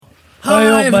Hi,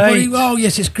 everybody. mate. Oh,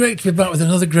 yes, it's great to be back with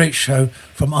another great show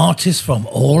from artists from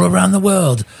all around the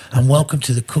world. And welcome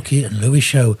to the Cookie and Lewie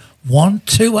Show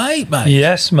 128, mate.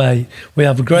 Yes, mate. We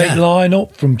have a great Yeah.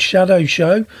 lineup from Shadow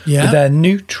Show Yeah. with their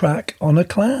new track On a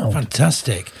Cloud.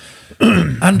 Fantastic.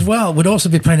 And, well, we'd also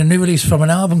be playing a new release from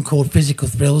an album called Physical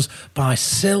Thrills by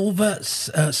Silver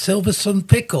Sun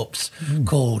Pickups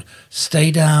called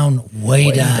Stay Down, Way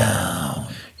Down.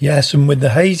 Yes, and with the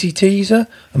Hazy teaser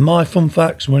and my fun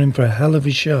facts, we're in for a hell of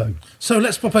a show. So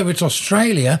let's pop over to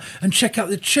Australia and check out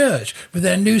The Church with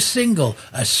their new single,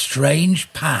 A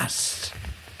Strange Past.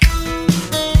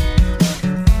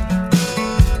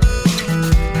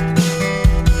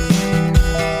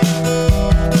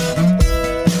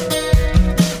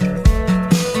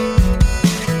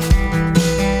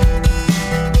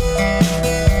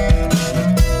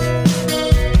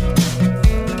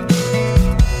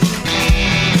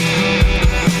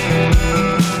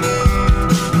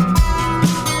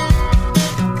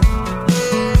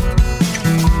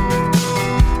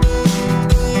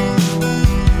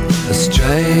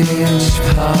 Strange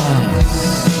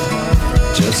past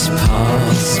just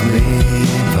pass me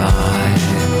by,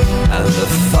 and the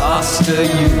faster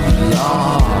you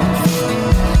laugh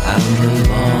and the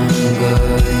longer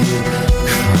you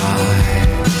cry.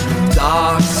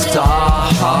 Dark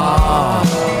star heart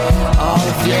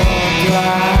of your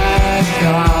black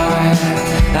eye,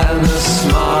 and the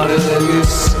smarter you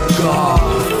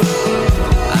scoff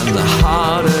and the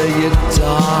harder you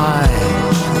die.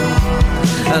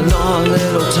 And all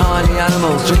little tiny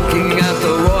animals drinking at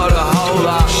the water hole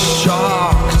are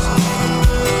shocked.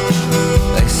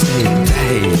 They say,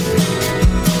 babe,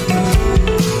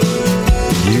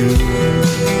 you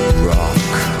rock.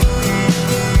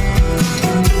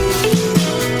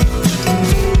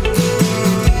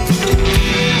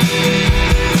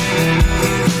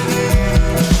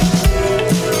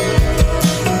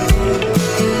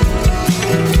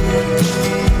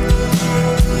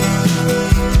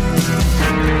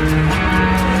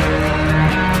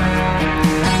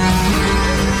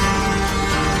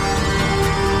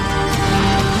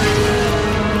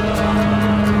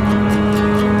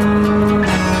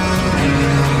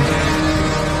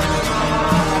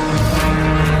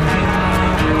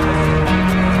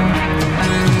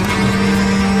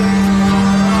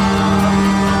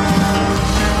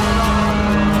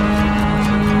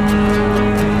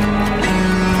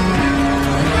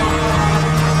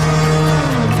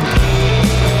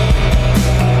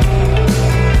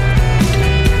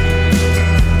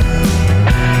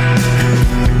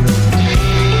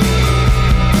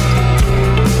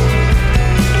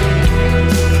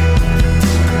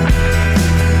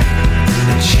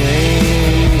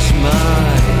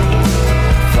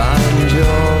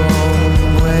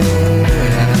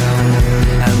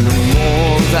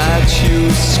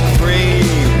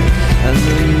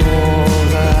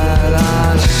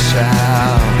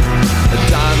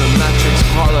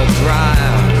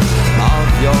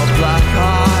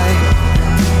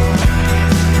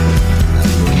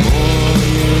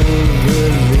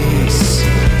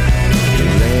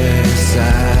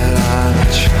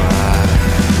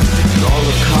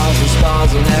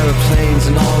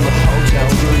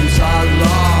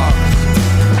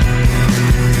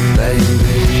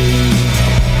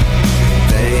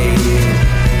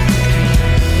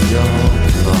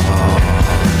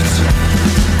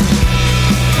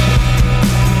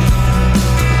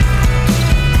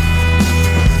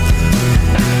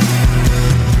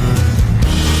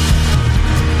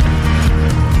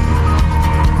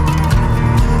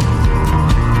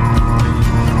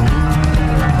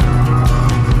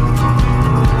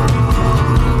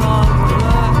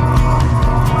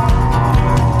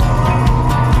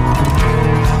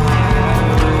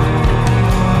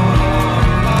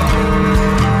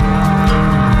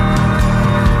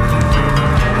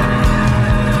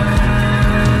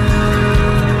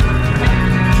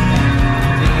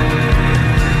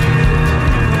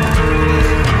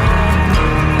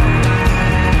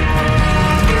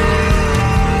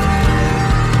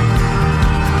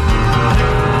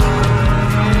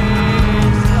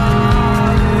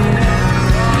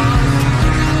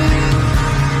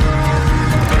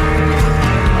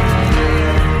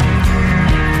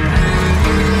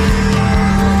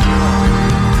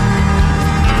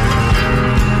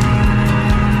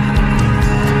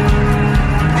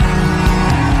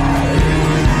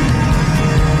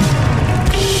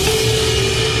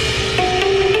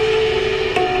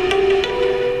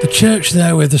 The Church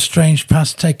there with The Strange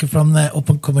Past, taken from their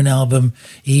up-and-coming album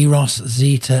Eros,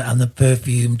 Zeta and the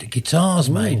Perfumed Guitars,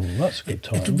 mate. Ooh, that's a good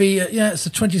time. It'll be, it's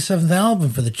the 27th album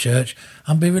for The Church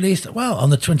and be released, on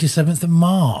the 27th of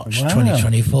March, Wow.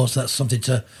 2024. So that's something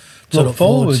to Look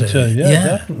forward to. Yeah,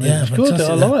 definitely. Yeah, It's good. I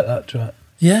fantastic. like that track.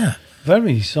 Yeah.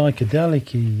 Very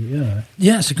psychedelic-y,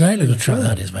 Yeah, it's a great little track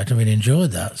that is, mate. I really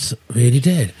enjoyed that. Really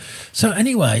did. So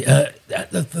anyway,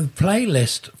 the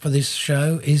playlist for this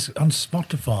show is on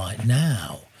Spotify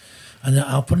now. And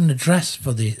I'll put an address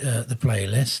for the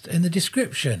playlist in the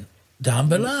description down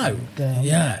below. Damn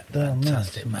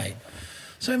Fantastic, mate.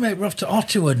 So, mate, we're off to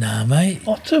Ottawa now, mate.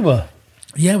 Ottawa.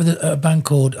 Yeah, with a band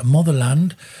called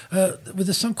Motherland, with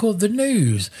a song called The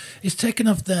News. It's taken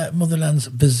off their Motherland's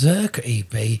Berserker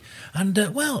EP. And,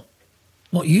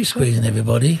 what you squeezing,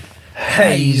 everybody?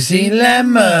 Hazy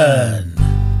Lemon.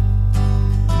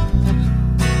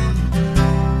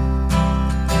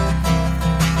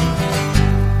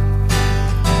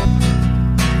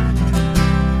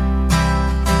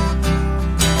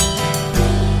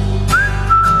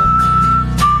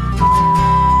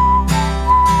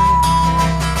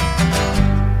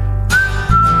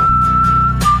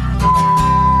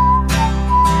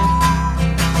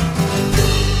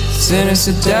 Sinners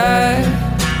to die,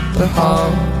 the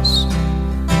halls.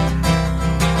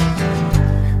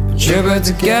 But you're built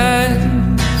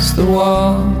against the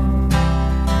wall.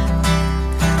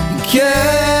 You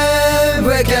can't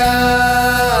break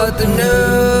out the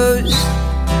news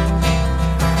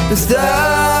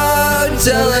without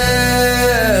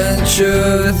telling the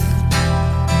truth.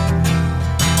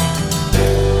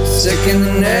 Sick in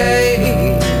the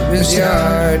neighbor's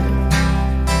yard.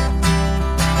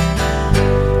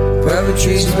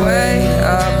 Poetry's way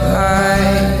up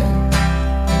high.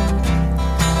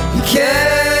 You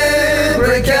can't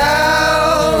break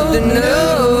out the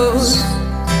news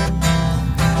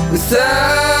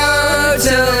without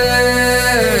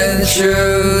telling the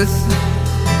truth.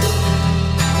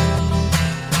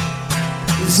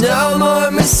 There's no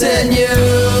more missing you.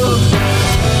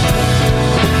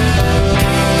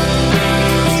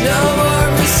 There's no more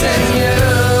missing you.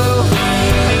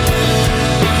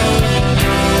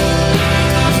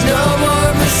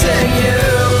 Missing you.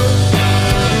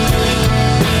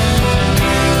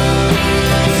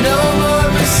 There's no more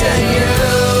missing you.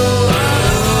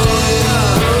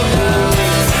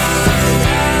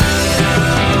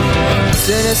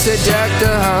 Sinister jack the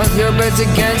house, your bed's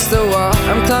against the wall.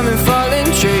 I'm climbing falling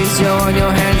trees, you're on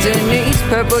your hands and knees.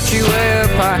 Purple tree way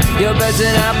up high, your bed's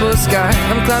an apple sky.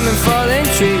 I'm climbing falling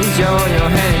trees, you're on your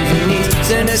hands and knees.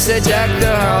 Sinister jack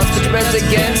the house, but your bed's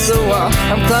against the wall.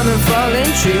 I'm climbing falling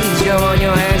trees, you're on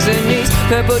your hands and knees.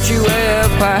 Purple tree way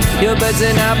up high, your bed's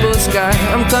an apple sky.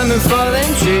 I'm climbing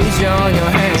falling trees, you're on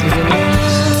your hands and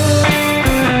knees.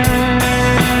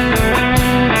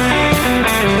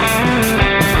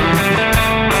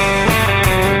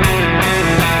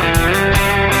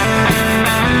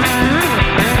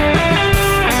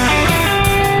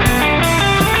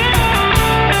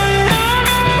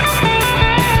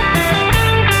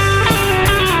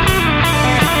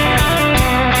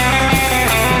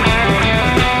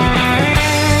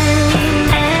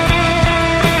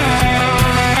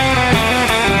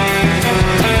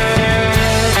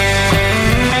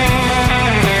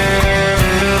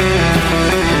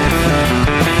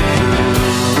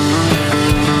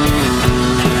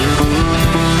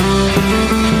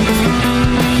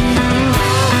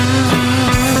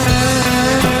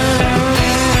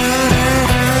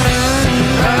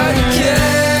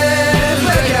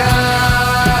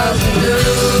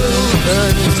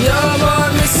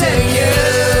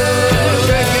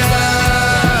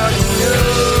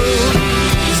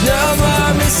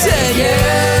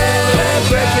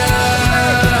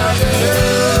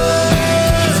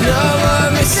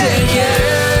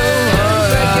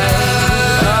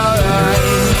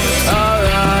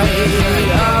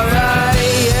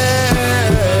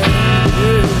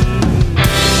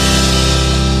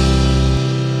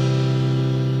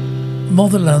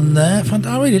 Motherland there.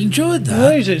 I really enjoyed that.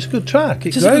 Well, it's a good track.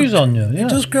 It grows on you. Yeah. It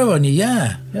does grow on you,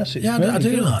 yeah. Yes, it's I really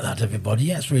do good. like that, everybody.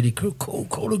 Yeah, it's really cool and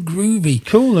groovy.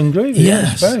 Cool and groovy.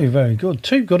 Yes. Yes. Very, very good.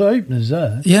 Two good openers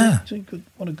there. Yeah.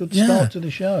 What a good Yeah. start to the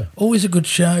show. Always a good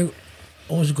show.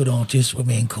 Always a good artist with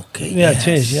me and Cookie. Yeah, yes.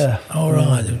 it is, yeah. All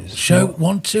right. It's Show not-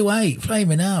 128,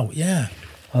 flaming out, yeah.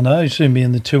 I know, soon be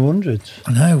in the 200s.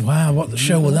 I know, wow, what the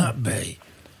show will that be?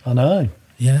 I know.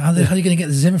 Yeah, how are you going to get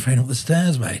the Zimmer frame up the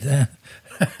stairs, mate? Yeah.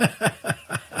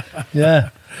 Yeah,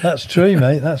 that's true,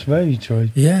 mate. That's very true.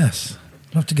 Yes.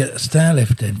 I'll have to get a stair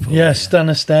lift in for Yes, you. stand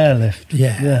a stair lift.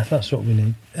 Yeah. Yeah, that's what we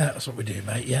need. Yeah, that's what we do,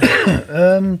 mate, yeah.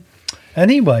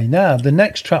 Anyway, now the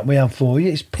next track we have for you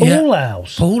is Pool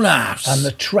House. Pool House. And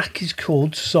the track is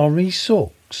called Sorry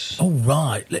Sucks. Oh,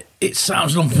 right. It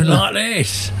sounds something like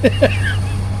this.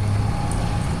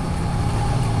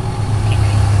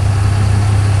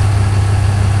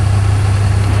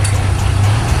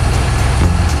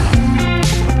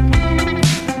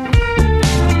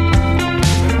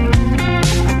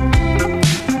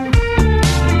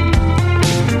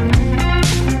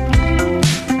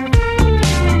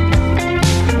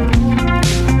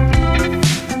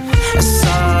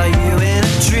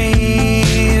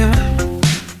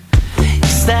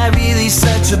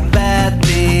 Such a bad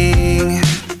thing.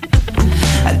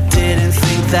 I didn't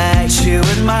think that you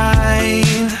would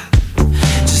mind.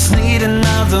 Just need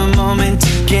another moment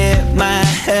to get my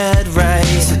head right.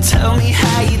 So tell me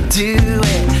how you do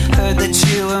it. Heard that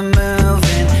you were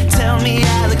moving. Tell me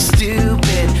I look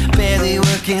stupid, barely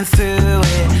working through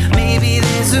it. Maybe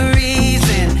there's a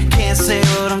reason, can't say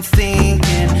what I'm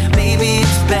thinking. Maybe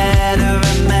it's better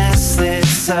I mess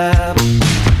this up.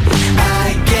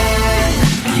 I get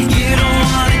you don't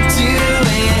wanna do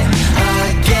it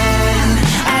again.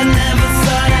 I never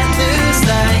thought I'd lose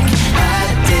like I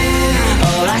did.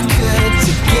 All I could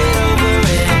to get over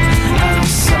it. I'm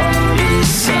sorry,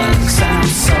 sucks, I'm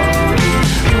sorry.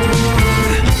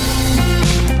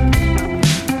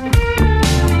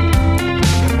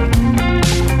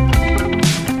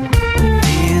 Do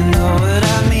you know what I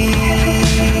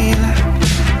mean?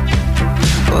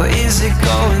 Or is it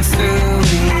going through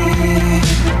me?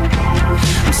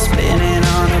 I'm spinning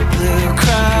on a blue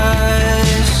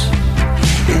crush.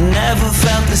 It never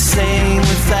felt the same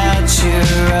without your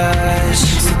rush.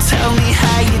 So tell me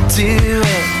how you do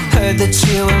it. Heard that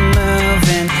you were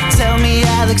moving. Tell me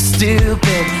I look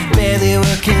stupid, barely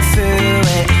working through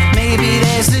it. Maybe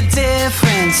there's a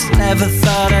difference. Never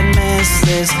thought I'd miss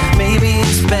this. Maybe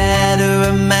it's better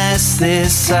I mess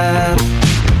this up.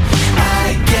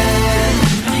 I get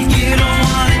you don't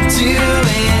wanna do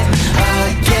it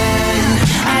again.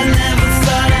 I never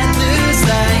thought I'd lose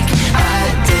like I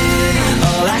did.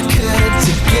 All I could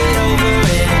to get over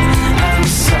it. I'm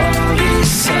sorry,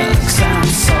 sucks, I'm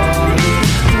sorry.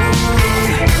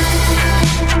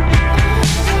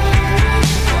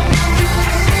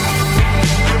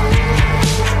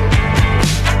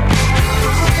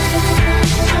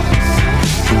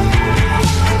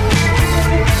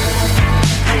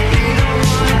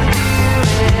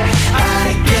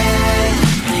 I get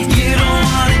you don't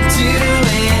wanna do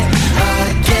it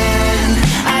again.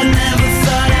 I never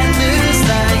thought I'd lose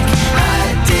like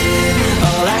I did.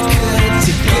 All I could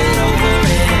to get over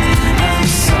it. I'm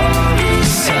sorry,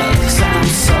 sucks, I'm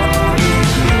sorry.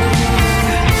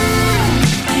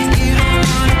 You don't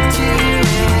wanna do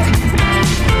it.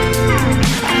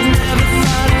 I never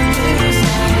thought I'd lose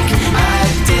like I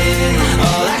did.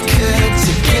 All I could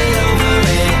to get over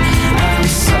it. I'm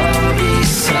sorry,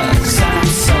 sucks, I'm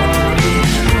sorry.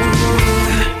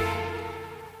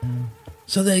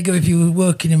 So there you go. If you were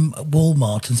working in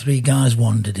Walmart and three guys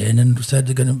wandered in and said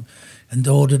they're going to, and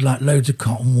ordered like loads of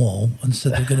cotton wool and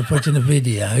said they're going to put in a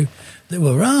video, they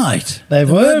were right. They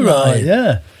were right,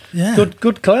 yeah. Yeah.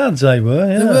 Good clouds they were,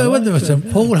 yeah. They were, weren't there? Was a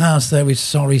pool house there with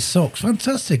Sorry Socks.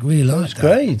 Fantastic. Really liked that.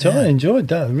 Great. Yeah. I enjoyed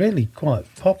that. Really quite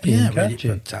poppy Yeah, and really catchy.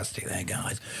 fantastic there,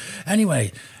 guys.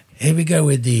 Anyway, here we go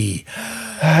with the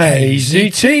Hazy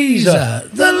Teaser.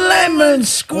 The Lemon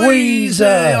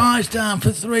Squeezer. Eyes down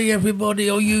for three, everybody,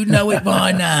 or you know it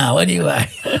by now. Anyway,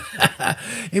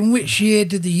 in which year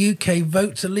did the UK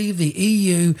vote to leave the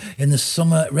EU in the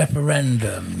summer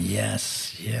referendum?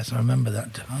 Yes, I remember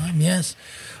that time, yes.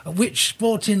 Which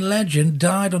sporting legend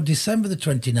died on December the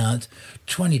 29th,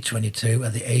 2022,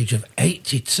 at the age of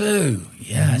 82?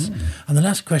 Yes. And the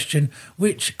last question,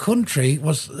 which country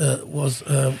was the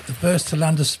first to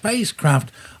land a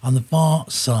spacecraft on the far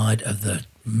side of the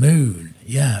moon?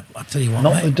 Yeah, I'll tell you what,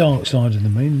 Not mate. the dark side of the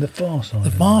moon, the far side.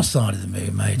 The far side of the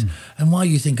moon, mate. And while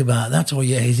you think about that, all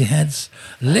you hazy heads,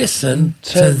 listen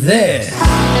to this.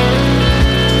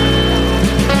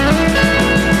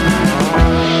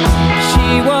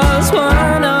 She was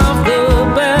one of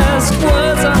the best.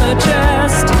 Words on her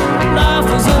chest, life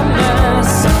was a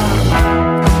mess.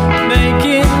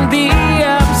 Making the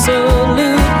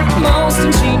absolute most,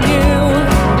 and she knew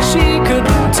she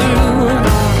couldn't do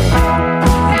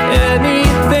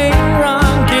anything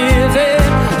wrong. Give it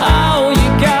all you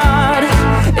got.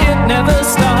 It never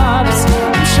stops.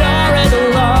 I'm sure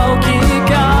it'll all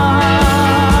kick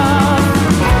off.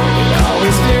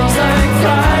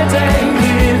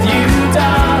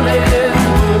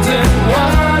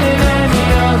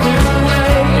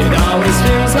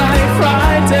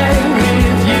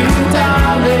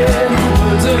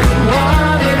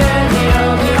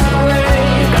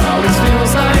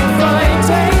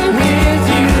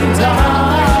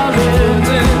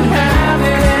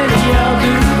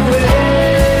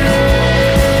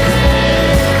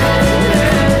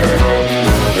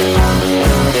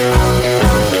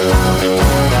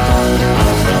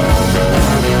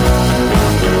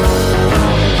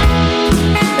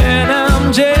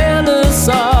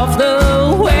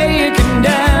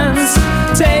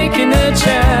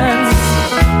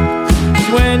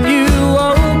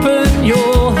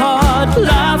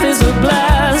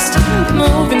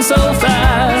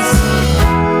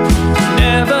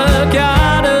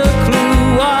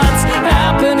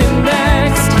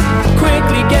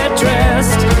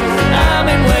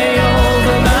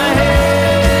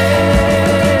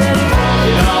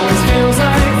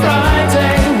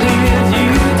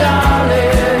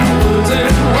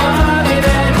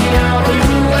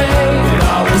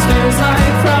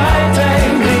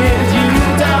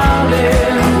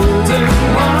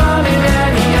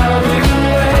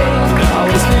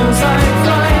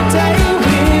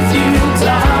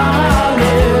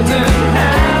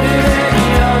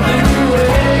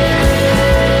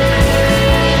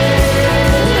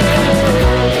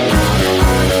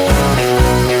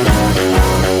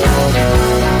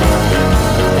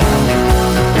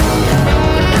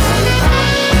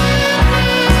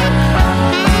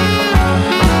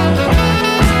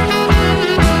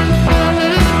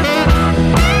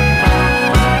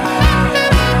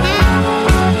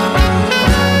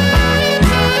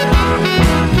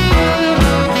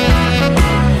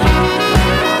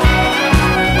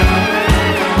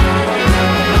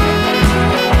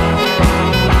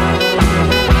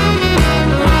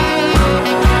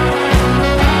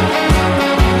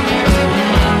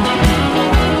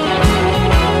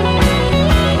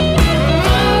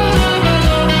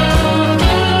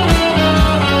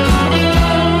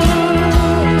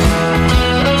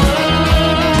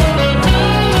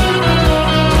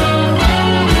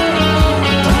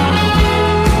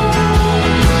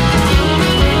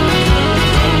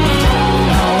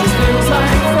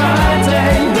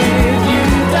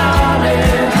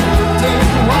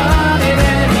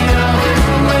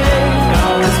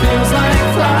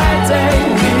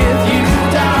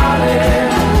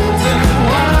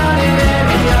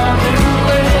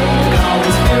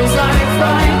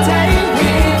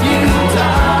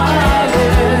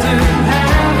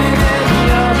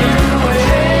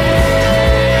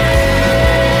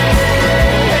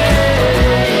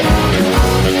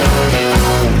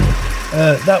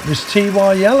 was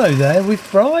T.Y. Yellow there with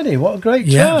Friday. What a great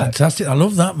Yeah, track. fantastic. I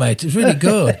love that, mate. It's really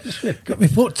good. Got my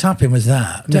foot tapping with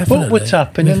that. The Definitely. foot were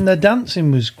tapping and the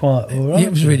dancing was quite all right. It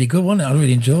was really good, wasn't it? I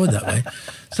really enjoyed that way.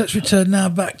 So let's return now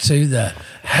back to the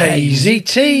Hazy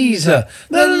Teaser,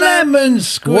 the Lemon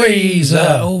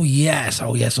Squeezer. Oh yes,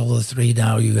 all the three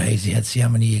now, you hazy heads, see how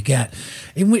many you get.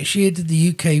 In which year did the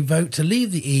UK vote to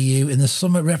leave the EU in the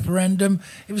summer referendum?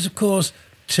 It was, of course,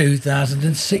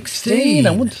 2016.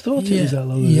 I wouldn't have thought it was that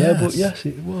long ago, but yes,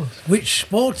 it was. Which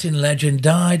sporting legend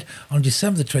died on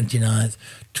December 29th,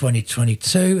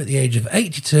 2022, at the age of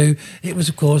 82? It was,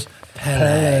 of course,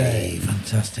 Pelé.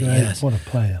 Fantastic, Great. yes. What a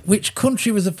player. Which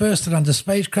country was the first to land a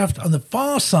spacecraft on the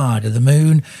far side of the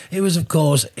moon? It was, of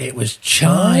course,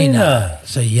 China.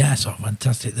 So, yes,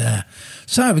 fantastic there.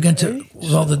 So, we're going to,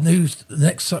 the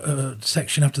next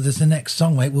section after this, the next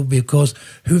song, mate, will be, of course,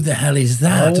 Who the Hell Is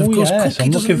That? Oh, of course, yes, Cookie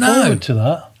I'm doesn't looking know. forward to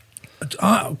that.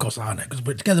 Of course, I know, because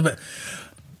we're together, but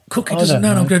Cookie I doesn't don't know,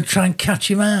 and I'm know. going to try and catch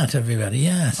him out, everybody.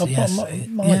 Yes, I yes.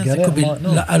 might get it could it, be might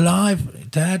not. alive,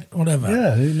 dead, whatever.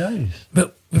 Yeah, who knows?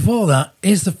 But before that,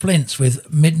 here's the Flints with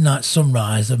Midnight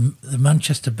Sunrise, the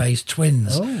Manchester-based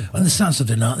twins. Oh. And the sounds of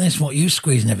the night, this is what you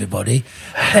squeezing, everybody.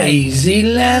 Hazy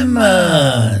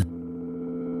Lemon.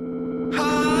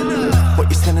 What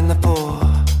you standing there for?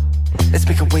 Let's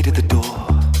make our way to the door.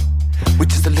 We're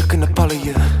just looking to follow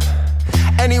you.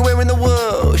 Anywhere in the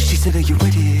world. She said, are you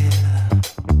ready?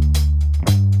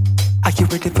 Are you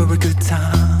ready for a good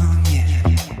time? Yeah.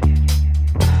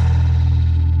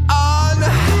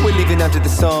 We're leaving after the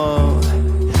song.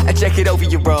 I check it over,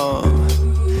 you're wrong.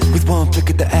 With one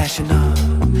flick of the ash and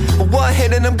one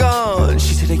hit and I'm gone.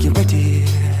 She said, are you ready?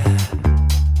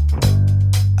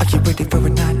 Are you ready for a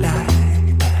night like that?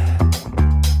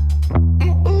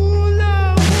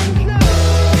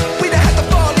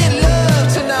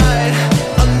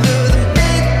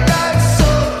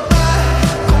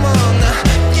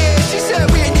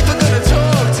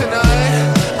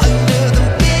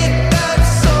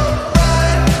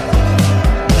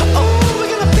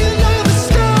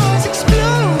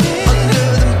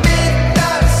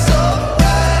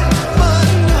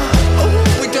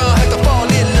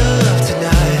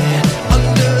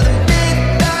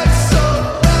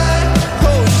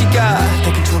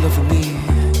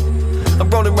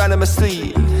 In my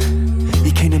sleep,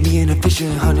 you came to me in a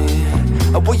vision, honey.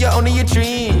 Were you only a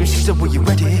dream? She said, were you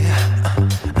ready?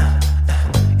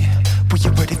 Were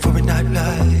you ready for a night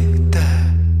like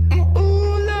that?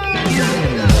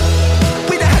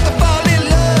 We don't have to fall in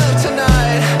love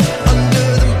tonight under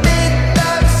the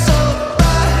midnight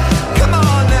sunlight. Come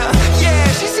on now, yeah.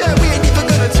 She said we ain't even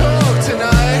gonna talk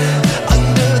tonight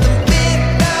under the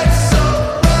midnight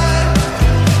sunlight.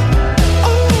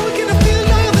 Oh, we're gonna feel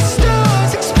like the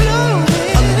stars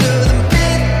exploding under the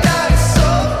midnight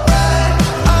sunlight.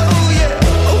 Oh yeah,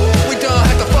 oh, we don't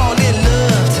have to fall in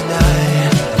love tonight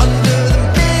under the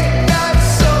midnight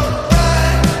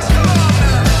sunlight. Come on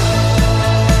now.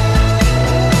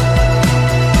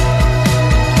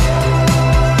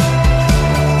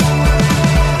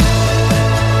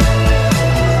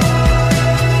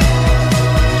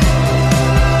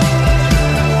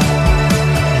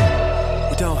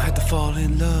 We don't have to fall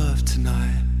in love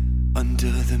tonight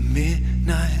under the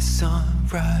midnight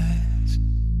sunrise.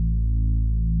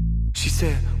 She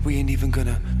said we ain't even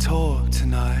gonna talk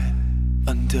tonight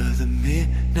under the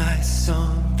midnight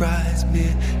sunrise,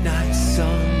 midnight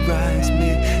sunrise,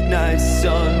 midnight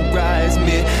sunrise,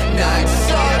 midnight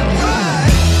sunrise.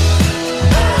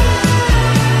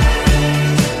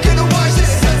 Gonna watch the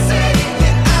sunset in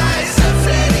your eyes,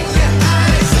 sunset in your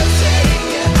eyes, sunset in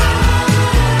your eyes.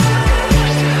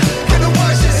 Gonna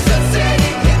watch the sunset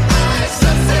in your eyes,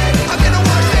 sunset. I'm gonna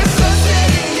watch the sunset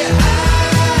in your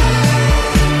eyes.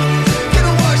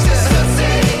 Gonna watch the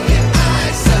sunset in your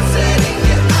eyes, sunset in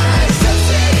your eyes,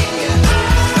 sunset in your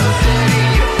eyes, sunset in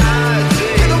your eyes.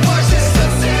 Gonna watch the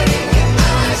sunset in your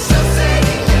eyes, sunset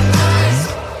in your eyes.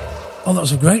 Oh, that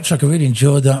was a great track. I really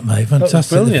enjoyed that, mate.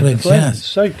 Fantastic. brilliant. The Flints, The Flints, yes.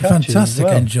 so catchy Fantastic. as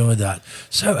well. I enjoyed that.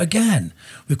 So, again,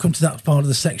 we've come to that part of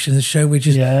the section of the show, which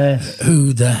is Yes.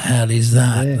 Who the Hell Is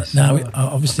That? Yes. Now, I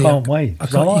obviously... can't wait.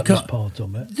 'Cause I you like this can't- part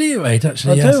of it. Do you, mate, I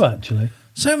actually? Yes. do, actually.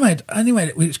 So, mate,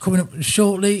 anyway, it's coming up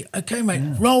shortly. Okay, mate,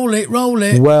 roll it.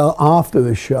 Well, after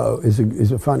the show is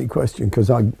a funny question because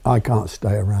I can't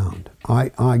stay around.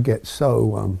 I get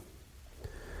so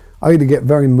I either get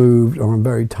very moved or I'm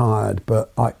very tired.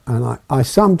 But I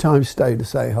sometimes stay to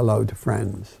say hello to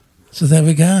friends. So there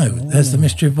we go. There's the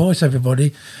mystery of voice,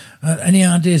 everybody. Any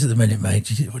ideas at the minute, mate?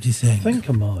 What do you think? I think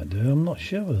I might do. I'm not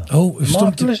sure. Oh, we've Might have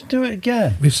stumped to him. let's do it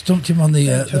again. We've stumped him on the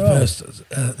That's right. first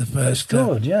It's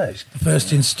good, yeah. It's the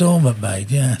first instalment, mate.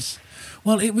 Yes.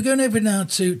 Well, we're going over now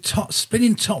to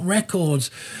Spinning Top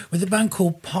Records with a band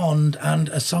called Pond and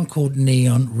a song called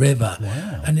Neon River.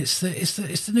 Wow. And it's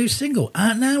the new single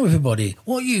out now, everybody.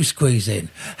 What are you squeezing?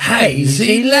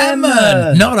 Hazy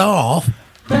Lemon, not off.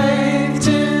 Bathed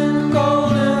in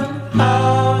golden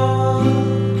hour,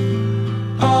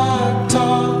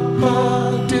 atop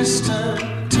a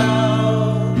distant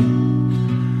tower,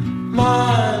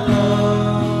 my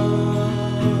love,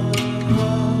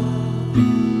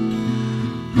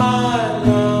 my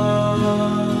love.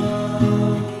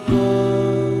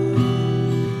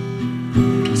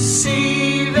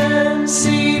 See them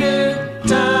seated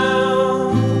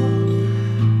down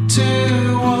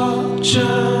to watch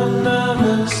a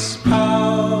nervous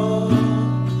power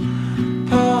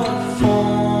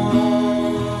perform.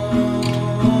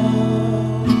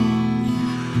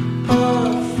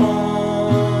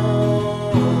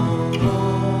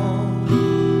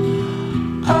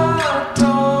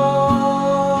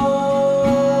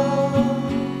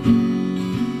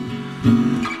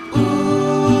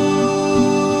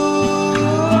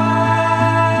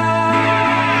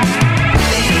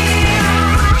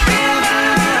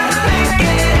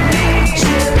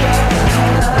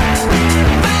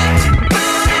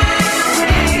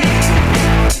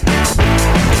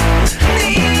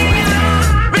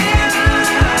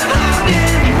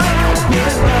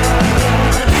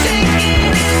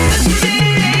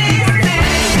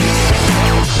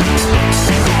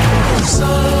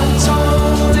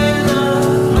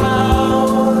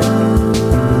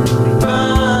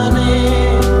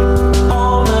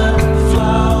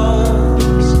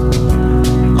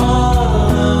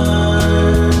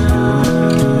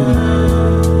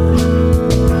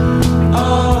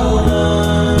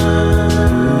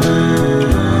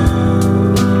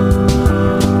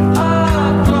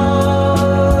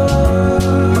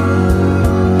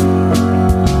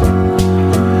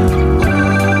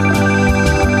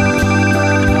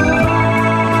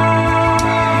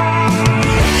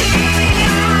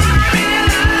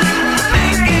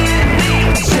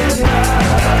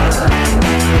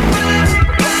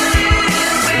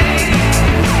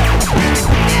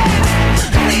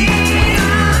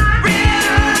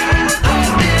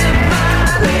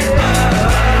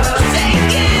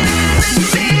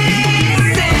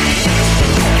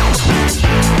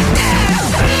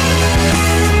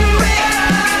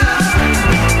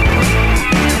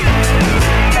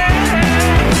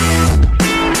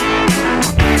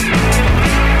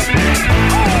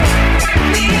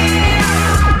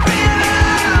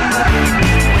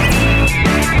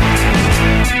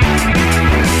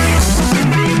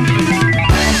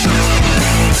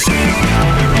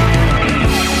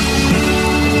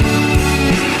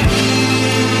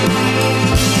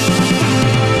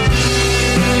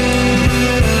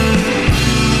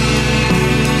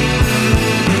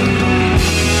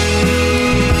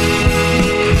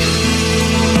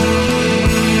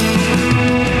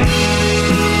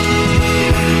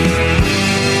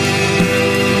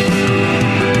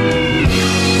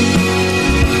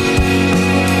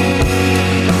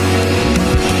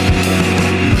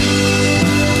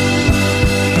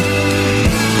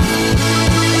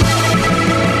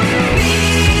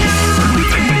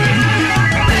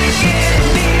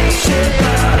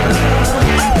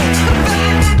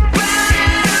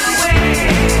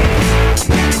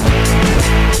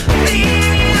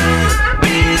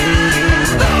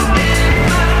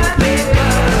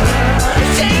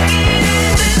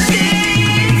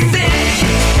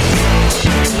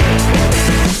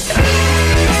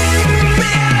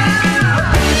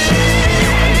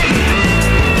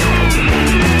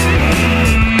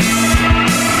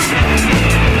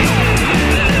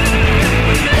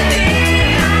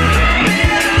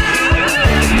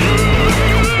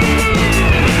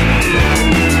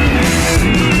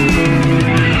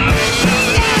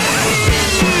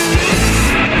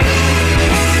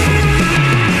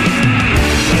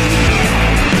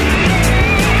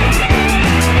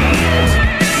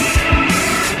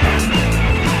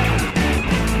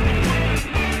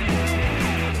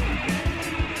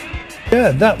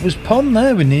 Yeah, that was Pond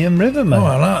there with Neon River, mate. Oh,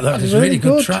 I like that. That It's a really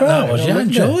good track, that was. Yeah, I loved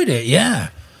enjoyed it, yeah.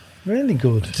 Really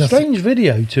good. Just- Strange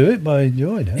video to it, but I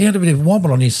enjoyed it. He had a bit of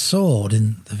wobble on his sword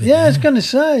in the video. Yeah, I was going to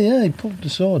say, yeah, he pulled the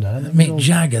sword out. That was Mick all-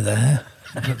 Jagger there.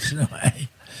 Puts it away.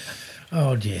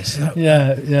 Oh, dear. So,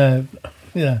 Yeah.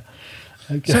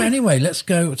 Okay. so anyway, let's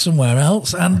go somewhere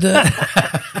else. And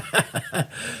at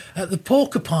the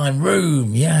Porcupine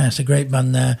Room, yeah, it's a great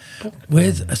band there,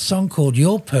 with a song called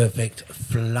Your Perfect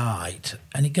Flight.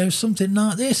 And it goes something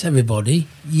like this, everybody.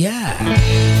 Yeah.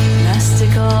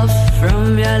 Plastic off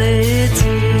from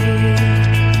reality.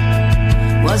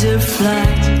 Was your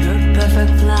flight your perfect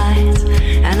perfect flight,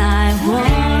 and I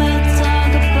wanna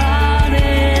talk about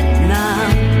it now.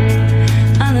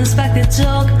 Unexpected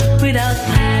talk without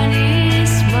any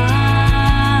smile.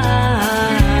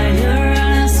 Your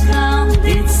honest found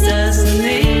its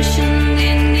destination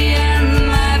in the end,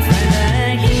 my friend.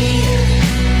 And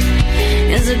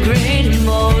here is a great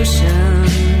emotion.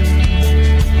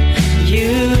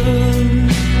 You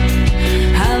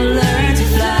have learned to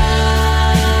fly.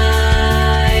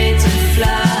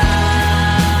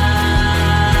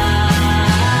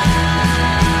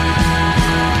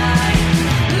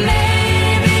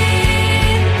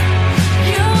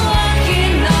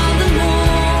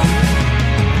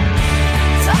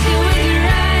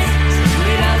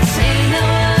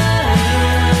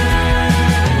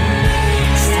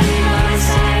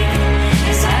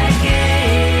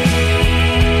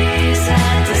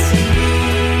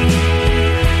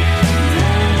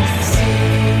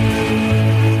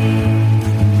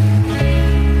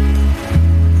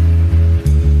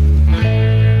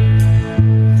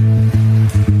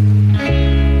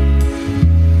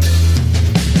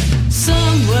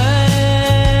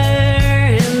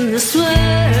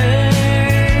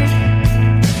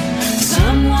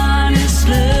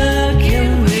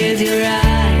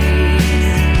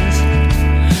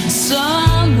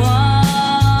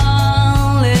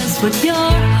 With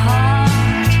your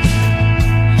heart,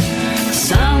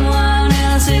 someone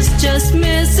else is just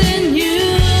missing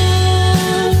you.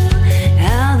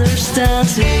 Others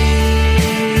dancing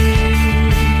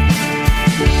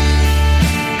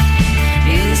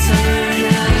in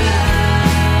summer night.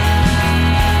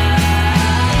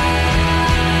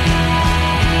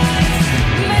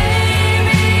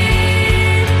 Maybe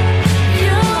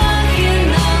you're walking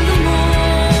on the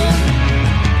moon,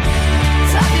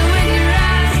 talking with your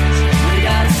eyes.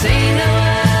 Say no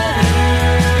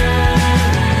words,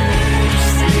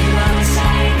 standing by my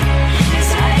side as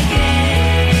I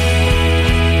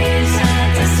gaze at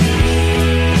the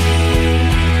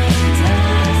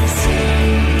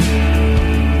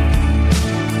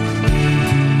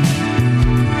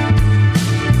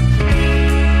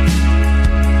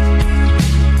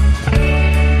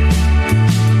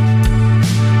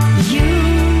You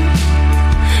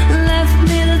left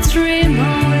me to dream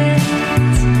of it.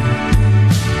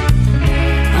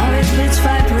 Which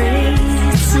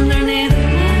vibrates underneath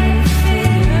my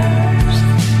fingers,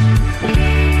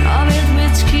 of it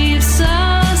which keeps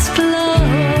us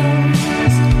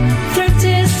close through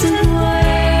distant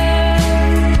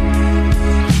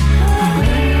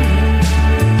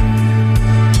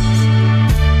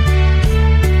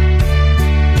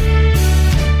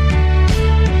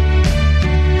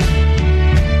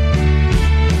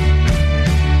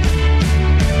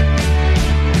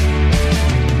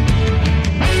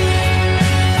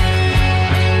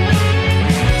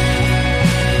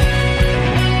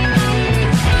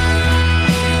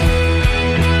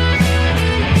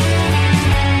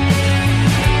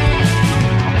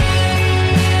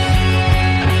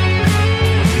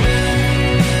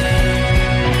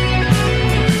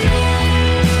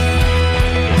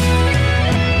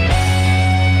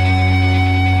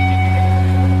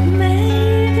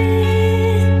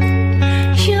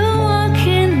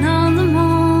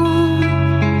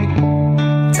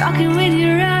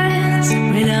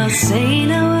say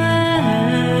no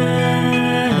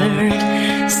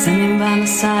word, standing by my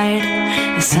side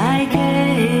as I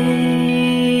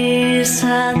gaze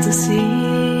at the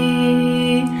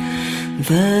sea,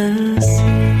 the sea.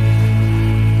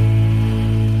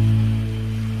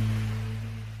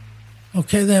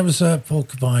 Okay, there was a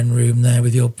Porcupine Room there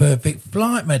with Your Perfect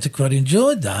Flight, mate. I quite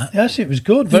enjoyed that. Yes, it was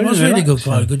good. Very It was really good,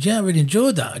 relaxing. quite good. Yeah, I really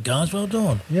enjoyed that, guys. Well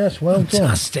done. Yes, well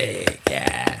Fantastic.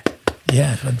 Yeah.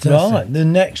 Yeah, fantastic. done. Right, the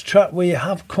next track we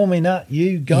have coming at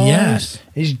you guys Yes.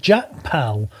 is Jack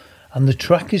Powell, and the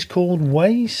track is called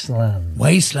Wasteland.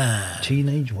 Wasteland.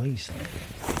 Teenage Wasteland.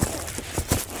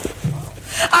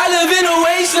 I live in a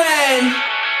wasteland.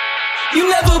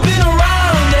 You've never been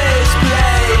around this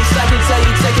place. I can tell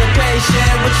you taking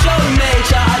patient with your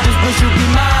nature. I just wish you'd be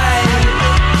mine.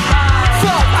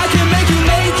 Fuck, I can make you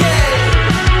make it.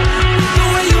 The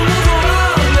way you move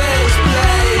around this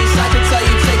place. I can tell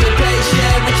you taking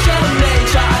patient with your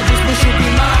nature. I just wish you'd be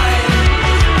mine.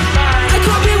 I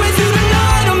could be with you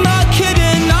tonight. I'm not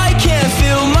kidding. I can't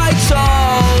feel my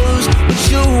toes. With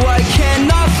you, I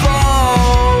cannot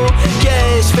fall.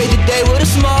 Yes, fade the day with a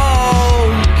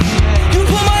smoke. You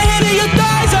put my hand in your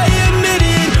thighs, I admit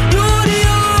it. You're the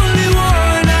only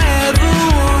one I ever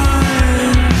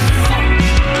want.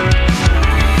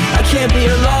 I can't be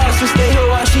a loss and stay here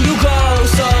watching you go.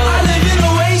 So I live in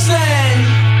a wasteland.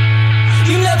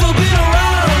 You've never been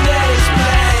around this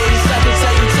place. I can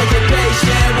tell you take it, baby.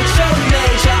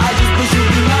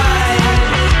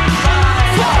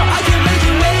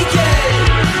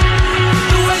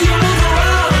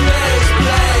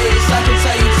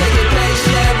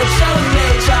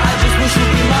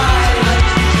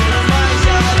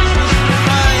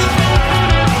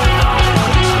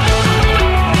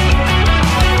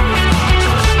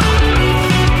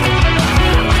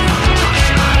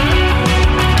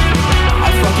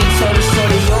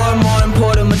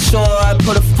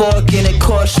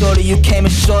 you came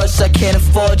in shorts, I can't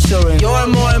afford children. You're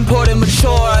more important, mature,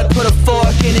 I put a fork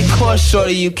in it, course,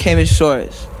 shorty, you came in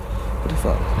shorts. What the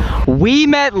fuck? We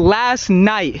met last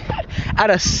night at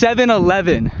a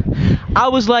 7-Eleven. I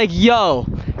was like, yo,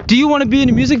 do you want to be in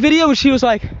a music video? And she was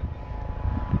like,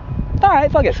 all right,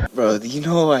 fuck it. Bro, do you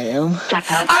know who I am?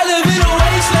 I live in a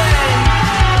wasteland.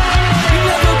 You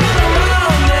never been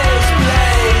around this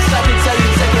place. I can tell you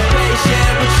take a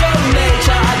patient with your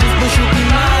nature. I just wish you'd be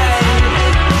mine.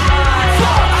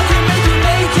 I can make you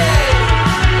naked.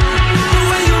 The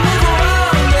way you move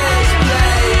around this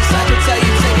place. I can tell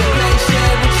you take a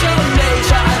patient with your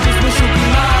nature. I just wish you'd be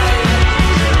mine.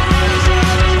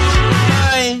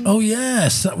 Oh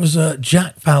yes, that was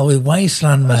Jack Powell with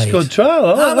Wasteland, mate. That's a good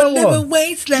trial. I will live in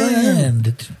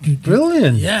Wasteland.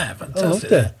 Brilliant. Yeah, I loved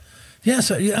fantastic. it. Yeah,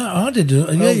 so yeah, I did.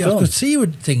 Yeah, I could see you were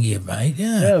thinking, mate.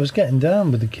 Yeah. Yeah, I was getting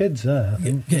down with the kids there, I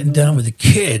think. Getting down with the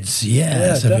kids.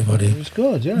 Yes, everybody. It was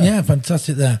good, yeah. Yeah,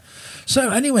 fantastic there.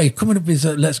 So anyway, coming up is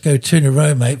Let's Go two in a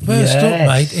row, mate. First up,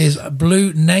 mate, is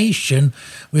Blue Nation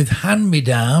with Hand Me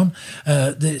Down.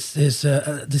 This is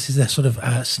their sort of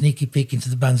sneaky peek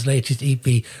into the band's latest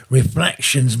EP,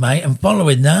 Reflections, mate. And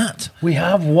following that, We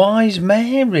have Wise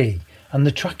Mary, and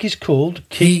the track is called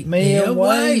Keep Me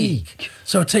Awake.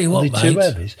 So I'll tell you what, Only mate. two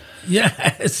heavies.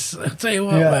 Yes, I'll tell you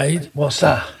what, mate. What's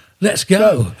that? Let's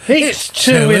go. It's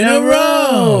two in a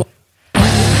row.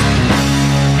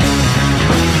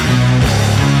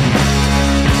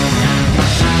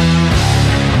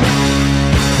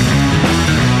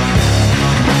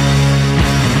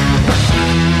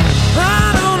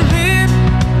 I don't need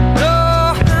no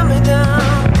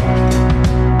hand-me-down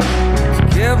to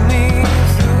get me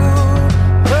through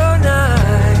the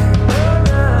night.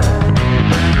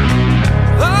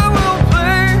 I will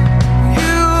play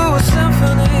you a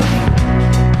symphony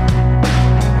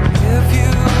if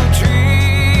you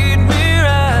treat me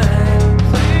right.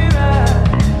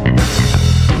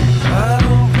 I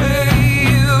don't pay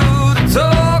you to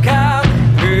talk, I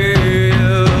pay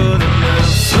you to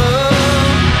listen.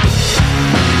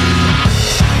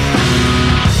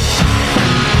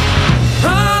 I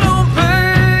don't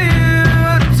pay you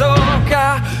to talk, I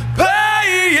pay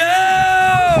you.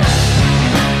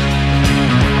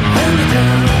 Hand me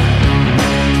down,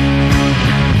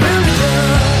 hand me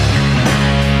down,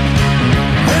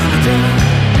 hand me down.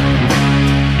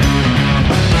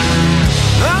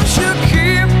 I should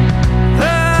keep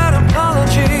that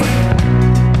apology.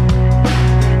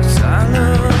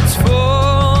 Silence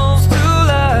falls too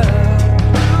loud.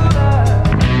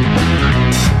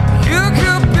 You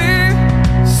could be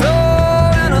so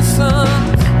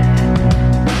innocent.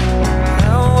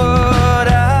 How would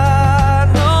I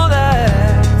know that?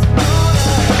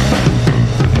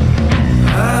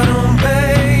 I don't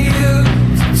pay you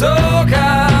to talk, I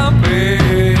pay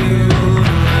you to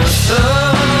listen.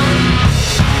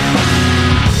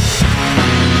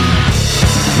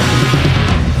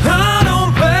 I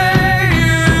don't pay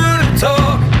you to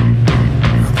talk, I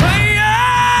pay you.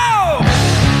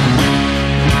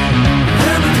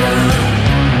 Hand me down,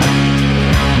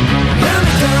 hand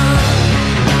me down,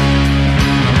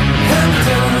 hand me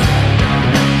down.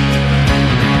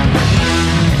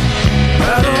 I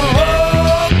don't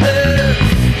want this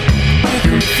to be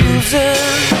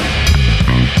confusing.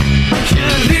 You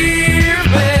leave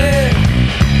me,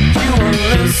 you won't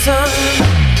listen.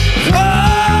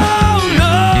 Oh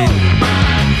no,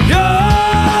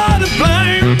 you're to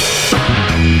blame.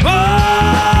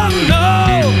 Oh no,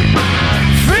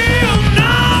 feel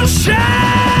no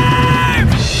shame.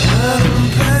 I don't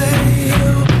pay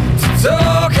you to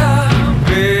talk, I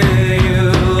pay you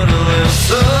to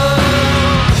listen.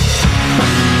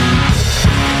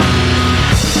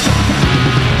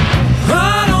 I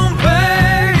don't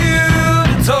pay you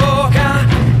to talk, I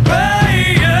pay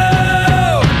you.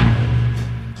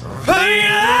 Pay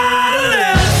you to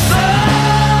listen.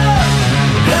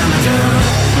 Hand me down,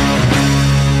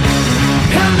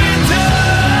 hand me down,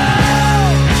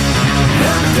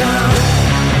 hand me down.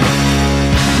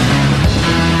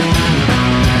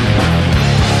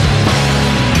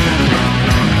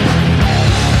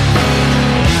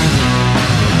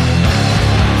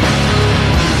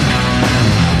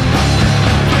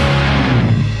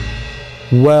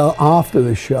 Well, after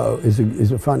the show is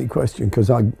a funny question because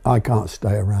I can't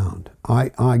stay around.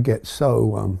 I get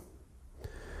so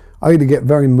I either get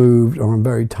very moved or I'm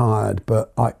very tired.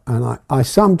 But I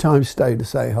sometimes stay to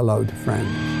say hello to friends.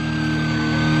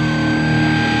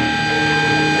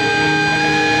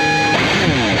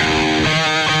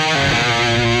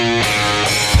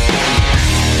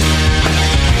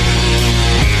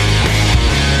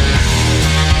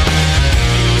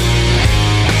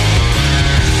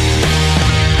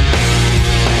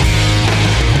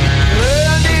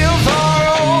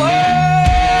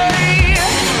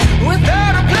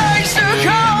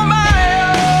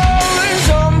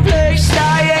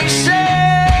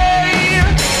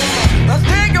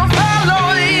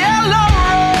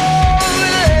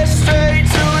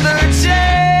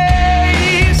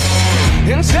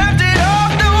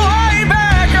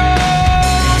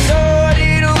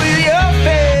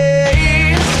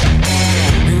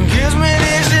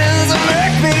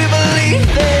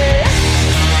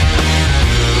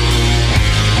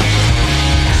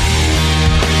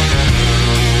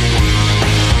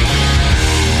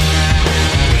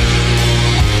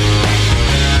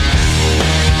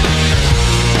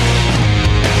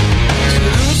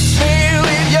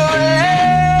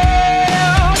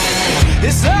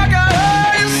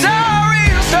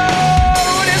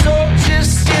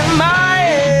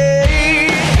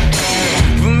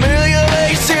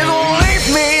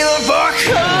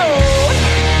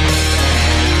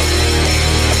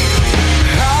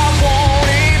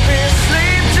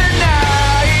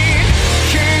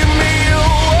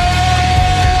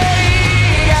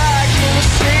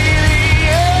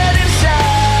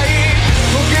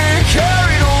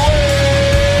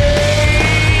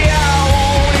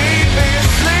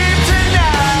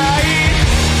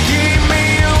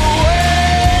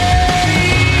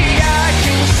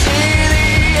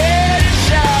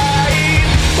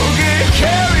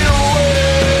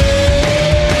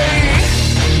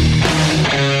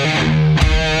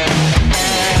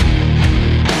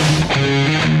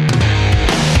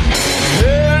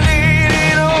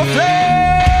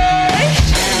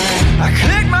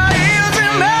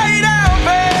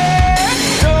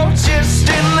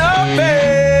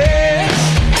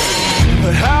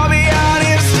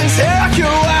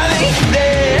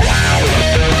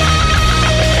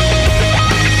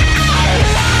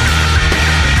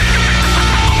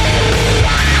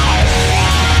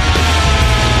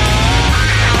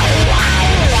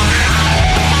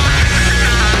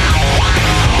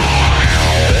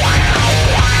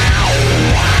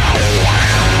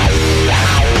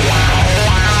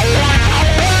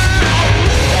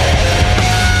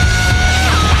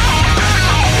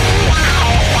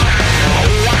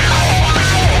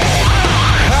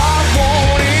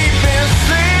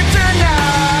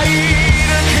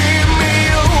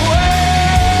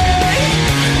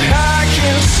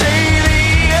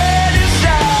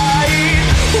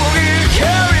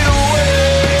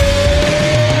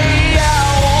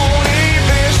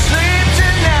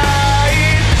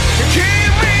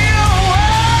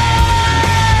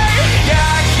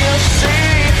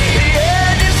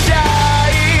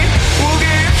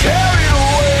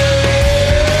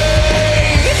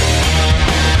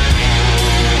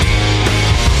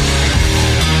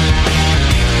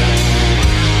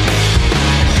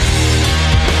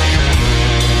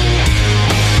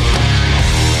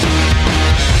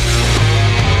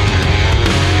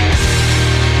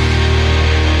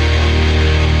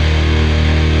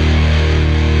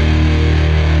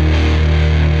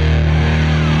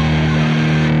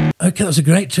 that was a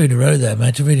great 2 in a row there,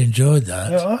 mate. I really enjoyed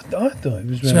that. Yeah, I thought it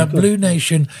was So really we had good. Blue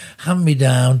Nation, Hand Me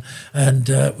Down, and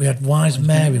we had Wise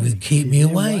Mary with Keep Me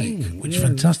Awake, which is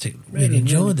fantastic. Really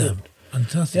enjoyed them.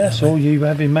 Fantastic. Yes, that, all mate. you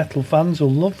heavy metal fans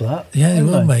will love that. Yeah, they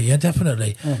won't will, mate. Yeah,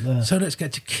 definitely. Out there. So let's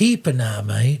get to Keeper now,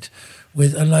 mate,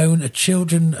 with Alone, a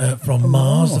Children from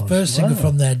Mars, the Mars, first single wow.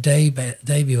 from their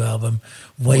debut album,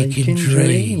 Waking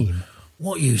Dream.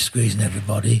 What are you squeezing,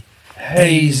 everybody?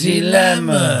 Hazy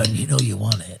Lemon. You know you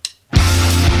want it.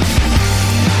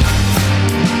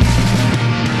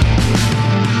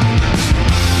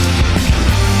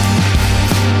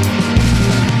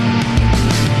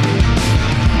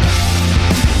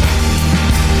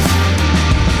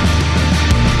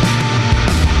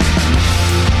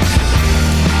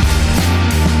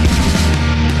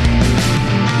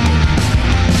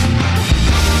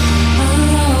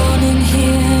 Alone in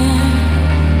here,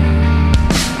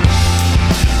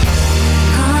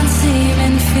 can't seem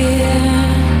in fear.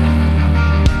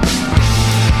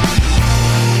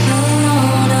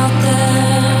 Alone out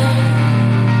there,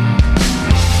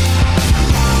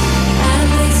 at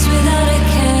least without a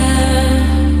care.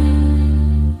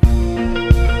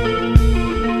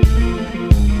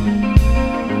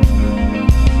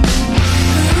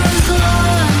 Who's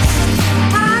lost?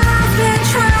 I've been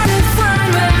trying to find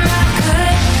where I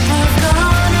could have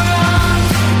gone wrong.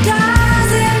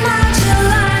 Doesn't much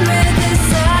align with this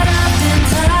that I've been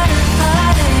tired of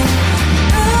hiding.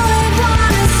 Who would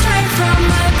want to stray from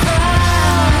the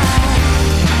crowd?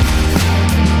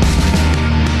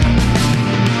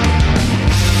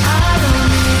 I don't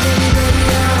need anybody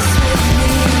else with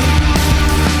me.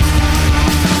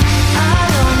 I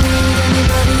don't need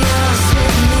anybody else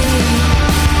with me.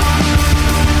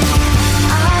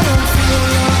 I don't feel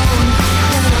alone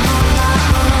when I'm on my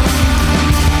own.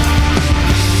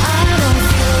 I don't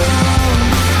feel alone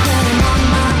when I'm on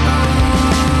my own.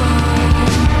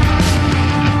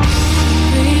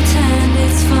 Pretend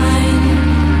it's fine,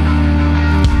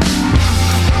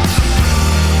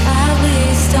 at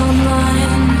least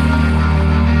online.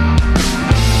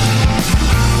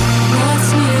 What's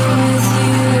new with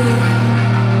you?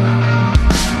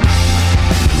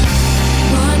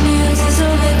 What news is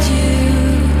overdue?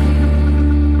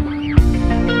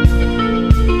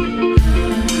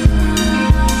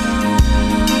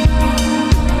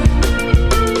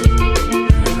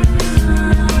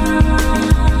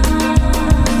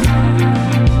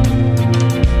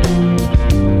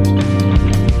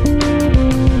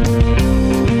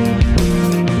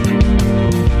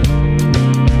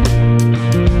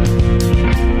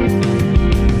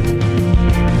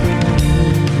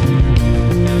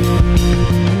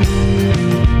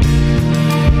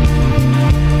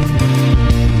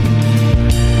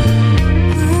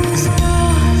 Who's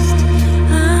lost?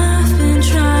 I've been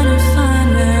trying to find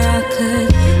where I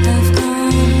could have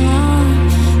gone wrong.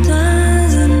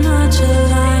 Doesn't much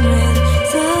align with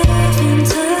that I've been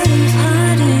tired of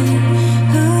hiding.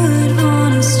 Who would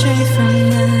want to stray from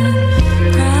the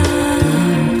crowd?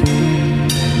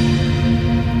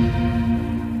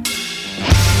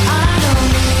 I don't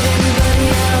need anybody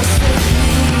else with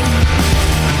me.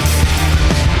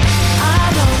 I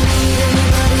don't need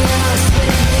anybody else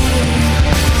with me.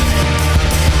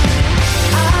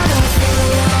 I don't feel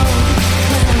alone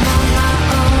when I'm on my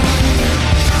own.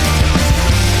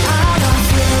 I don't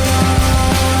feel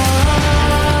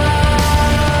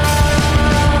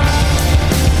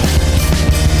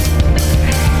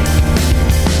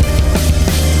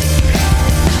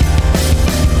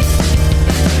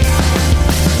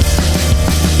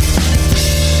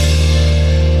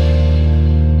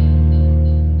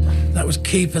That was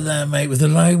Keeper there, mate, with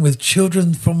Alone with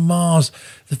Children from Mars,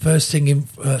 the first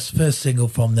single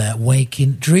from their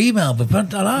Waking Dream album.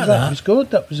 But I like That that. was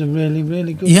good. That was a really,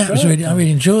 really good Yeah, it was track. really, I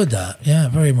really enjoyed that. Yeah,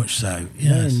 very much so.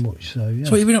 Yes. Very much so, yeah.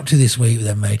 So what have you been up to this week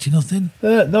then, matey? Nothing?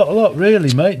 Not a lot,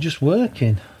 really, mate. Just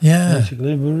working. Yeah.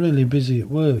 Basically, we're really busy at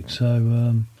work,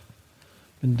 so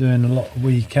been doing a lot of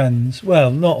weekends. Well,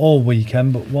 not all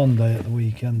weekend, but one day at the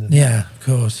weekend. and- Yeah, of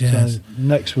course, yes. So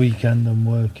next weekend I'm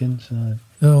working. So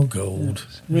Oh, gold.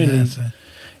 it's really, Yes.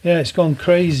 yeah, it's gone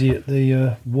crazy at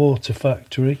the water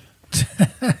factory.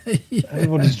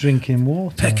 Everybody's drinking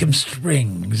water. Peckham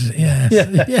Springs, yes.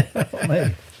 Yeah. Yeah.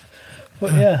 Mate.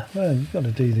 But yeah, well, you've got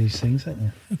to do these things, haven't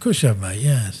you? Of course you have, mate,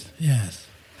 yes, yes.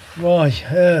 Right,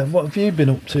 what have you been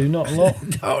up to? Not a lot.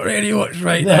 Not really much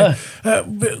right No. now.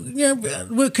 But, yeah,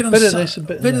 working on Bit of this, a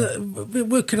bit of that.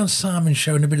 working on Simon's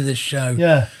show and a bit of this show.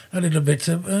 Yeah. A little bit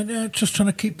of just trying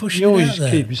to keep pushing. You it always out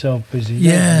there. keep yourself busy.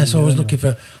 Yeah, so I was don't looking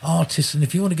for artists, and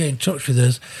if you want to get in touch with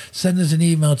us, send us an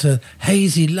email to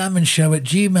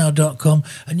hazylemonshow@gmail.com,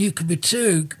 and you could be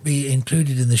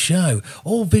included in the show.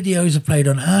 All videos are played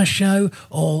on our show,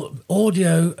 all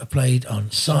audio are played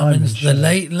on Simon's Simon's The show.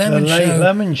 Late Lemon The Show, Late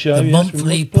Lemon Show, the yes, we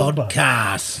monthly must put that.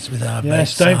 podcast with our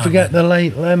Yes, mate don't forget the Simon.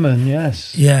 Late Lemon,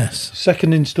 yes. Yes,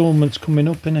 Second instalment's coming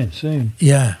up, innit, soon.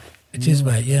 yeah, it is,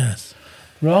 mate, yes.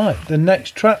 Right, the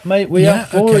next track, mate, we Yeah, have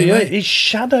for okay, you mate. is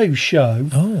Shadow Show.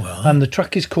 Oh, well. And the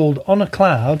track is called On a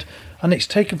Cloud, and it's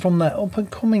taken from that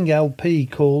up-and-coming LP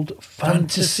called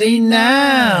Fantasy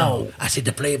Now. I see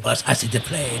the plane, boss, I see the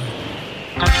plane.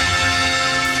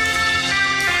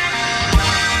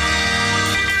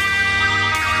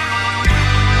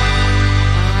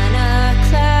 On a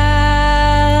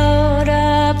cloud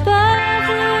above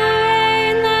the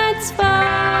rain that's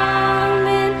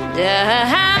falling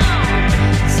down,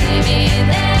 see me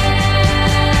there.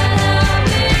 The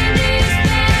wind is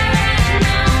there, and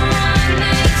no one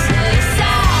makes a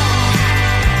sound.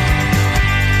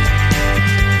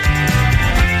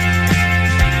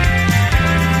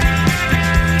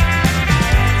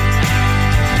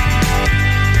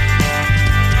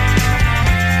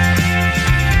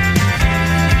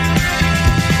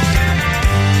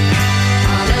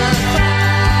 On a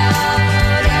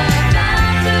cloud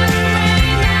above the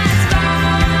rain that's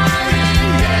falling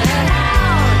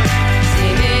down,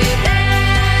 see me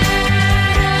there.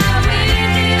 The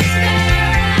wind is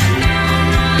there, and no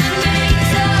one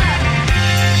makes a.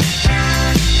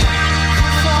 How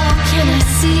far can I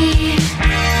see?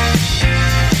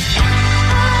 I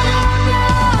don't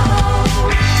know,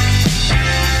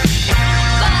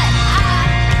 but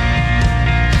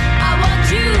I want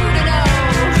you to know.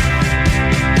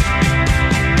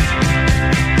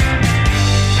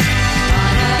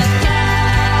 On a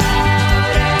cloud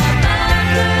above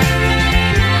the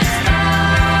rain that's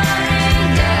falling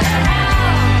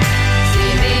down,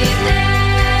 see me there.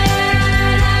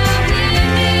 The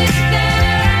wind is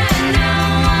there, and no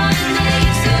one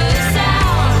makes a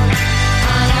sound.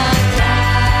 On a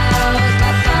cloud,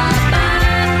 ba ba ba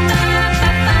ba ba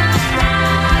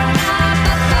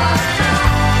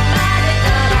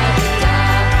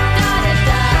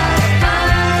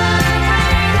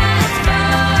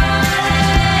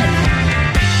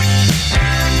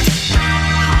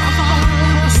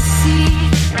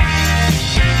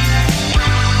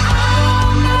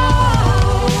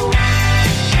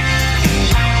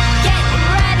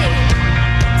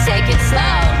Take it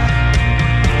slow.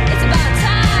 It's about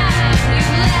time you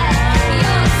let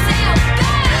yourself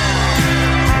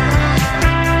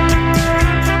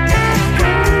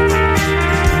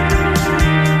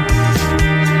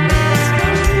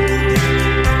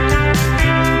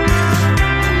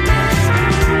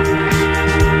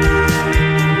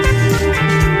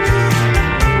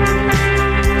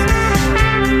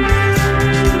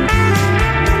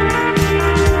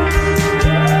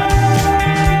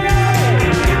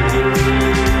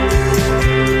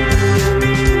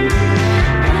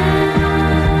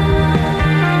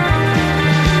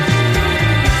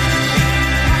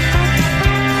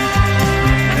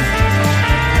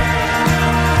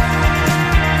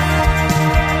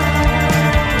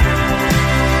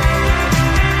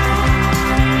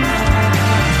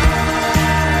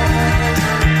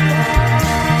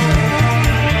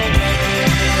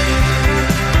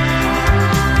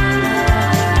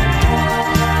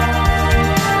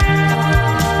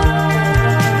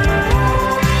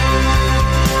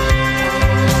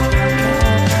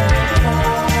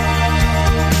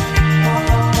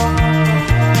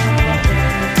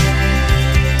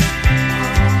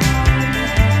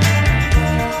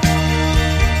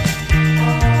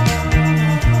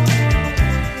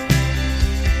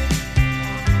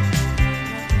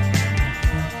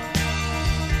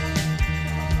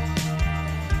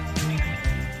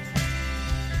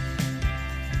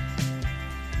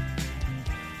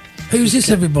Who's this,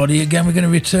 everybody? Again, we're going to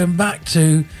return back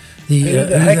to the Who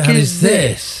the heck is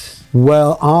this?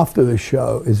 Well, after the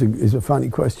show is a funny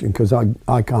question because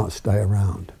I can't stay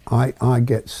around. I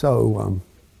get so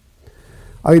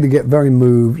I either get very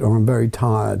moved or I'm very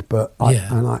tired. But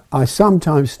I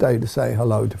sometimes stay to say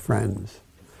hello to friends.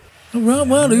 Oh, right,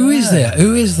 well, who is there?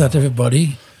 Who is that,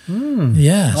 everybody?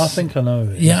 Yes. I think I know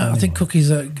it. Yeah, I anyway. think Cookie's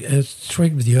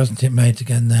twigged with you, hasn't it, mate,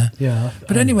 again there? Yeah.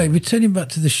 But anyway, returning back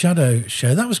to the Shadow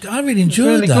Show, that was I really It's enjoyed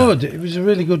really that. good. It was a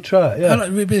really good track. I Yeah. like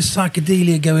a bit of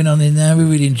psychedelia going on in there. We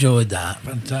really enjoyed that.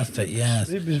 Fantastic, yes.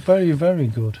 It was very, very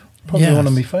good. Probably Yes. one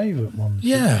of my favourite ones.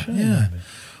 Yeah, It's a shame, yeah. maybe.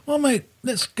 Well, mate,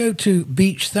 let's go to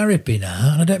beach therapy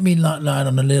now. And I don't mean like lying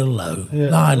on a little low. Yeah.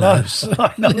 Lie low.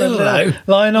 Lying on a Little little-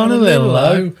 lying on a little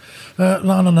low.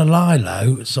 Lying on a lie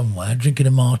low somewhere, drinking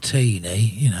a martini,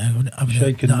 you know, having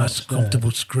Shaking a nice, nuts, comfortable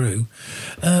screw.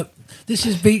 This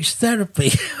is beach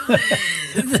therapy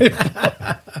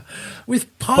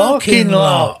with parking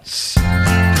lots.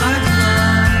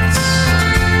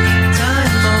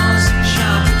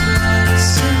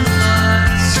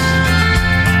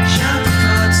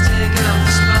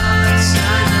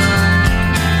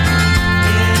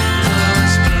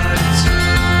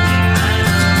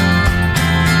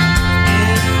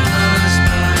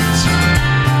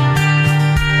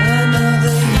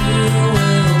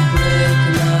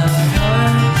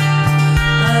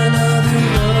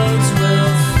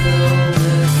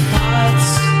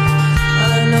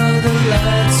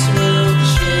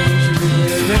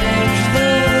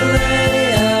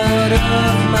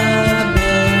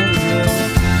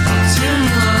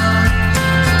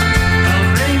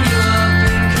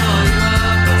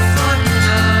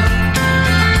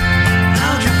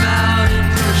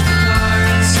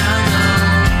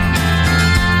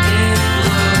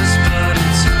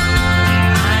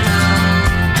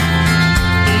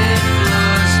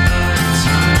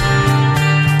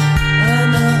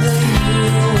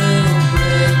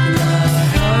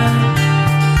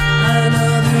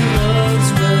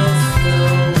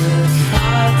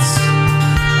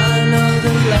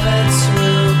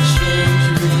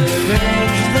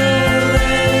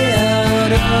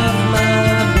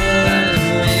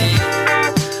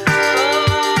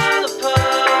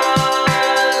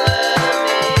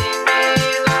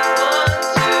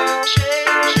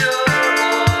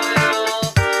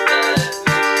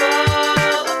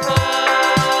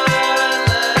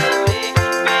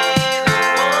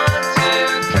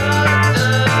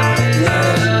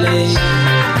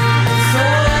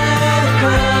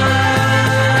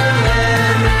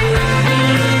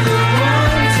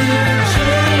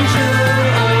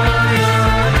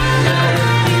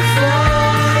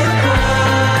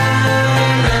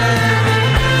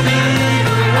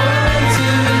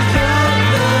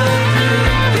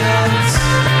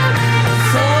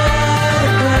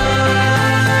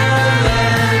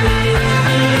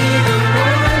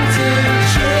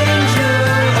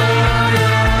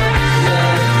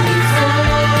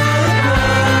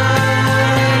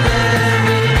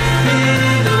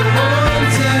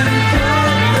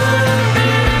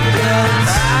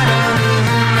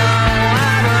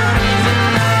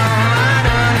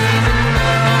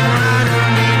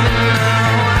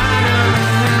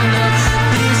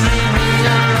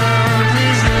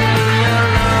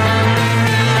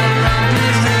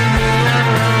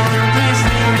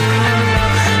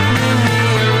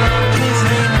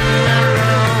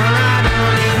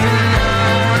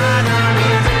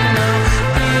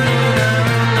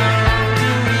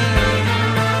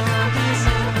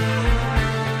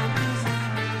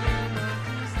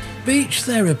 Beach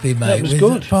therapy, mate. That was with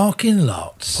good. Parking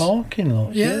lots. Parking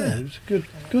lots. Yeah. Yeah. It was a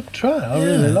good track. I Yeah.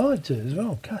 really liked it as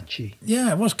well. Catchy.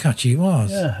 Yeah, it was catchy. It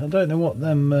was. Yeah. I don't know what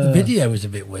them. The video was a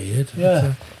bit weird.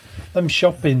 Yeah. Them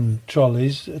shopping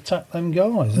trolleys attack them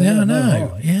guys. Yeah, I don't know.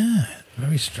 why. Yeah,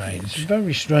 very It's a strange.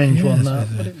 very strange Yes, one, that, it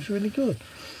is. but it was really good.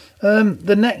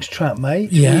 The next track,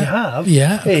 mate, we Yeah, have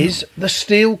yeah. is the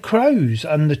Steel Crows,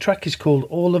 and the track is called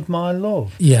All of My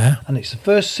Love. Yeah. And it's the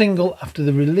first single after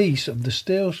the release of the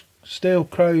Steel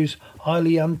Crows'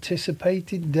 highly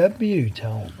anticipated debut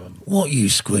album. What you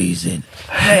squeezing?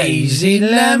 Hazy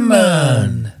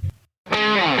Lemon.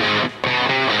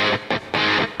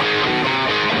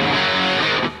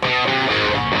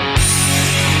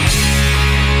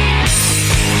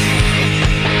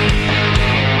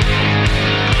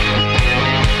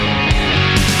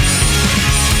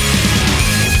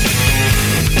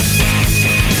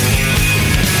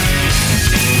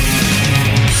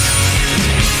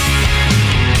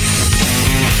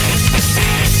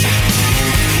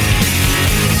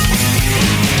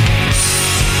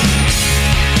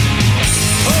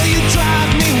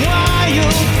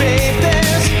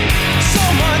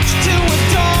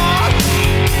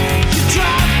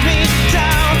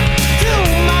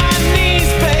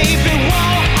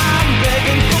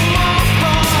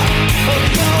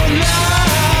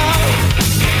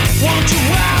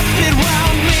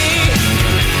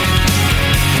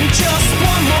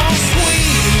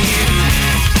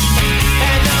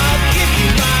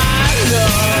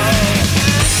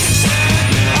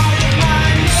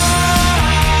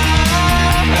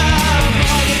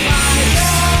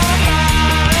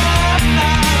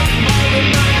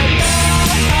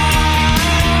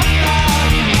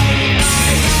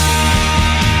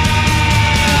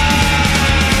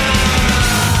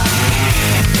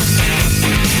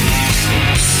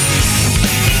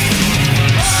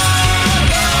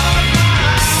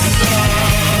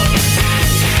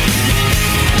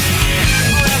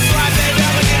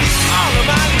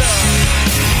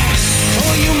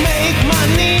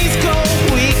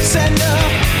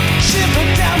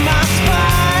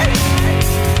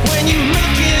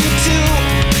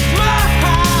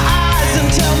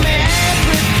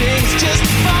 everything's just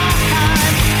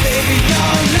fine. Baby,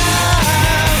 your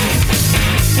love,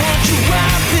 won't you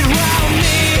wrap it around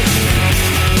me?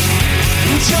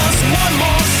 Just one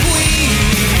more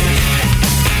squeeze,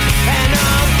 and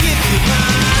I'll give you my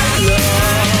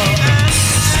love.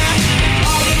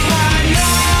 All of my love,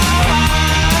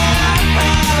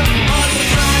 all of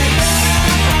my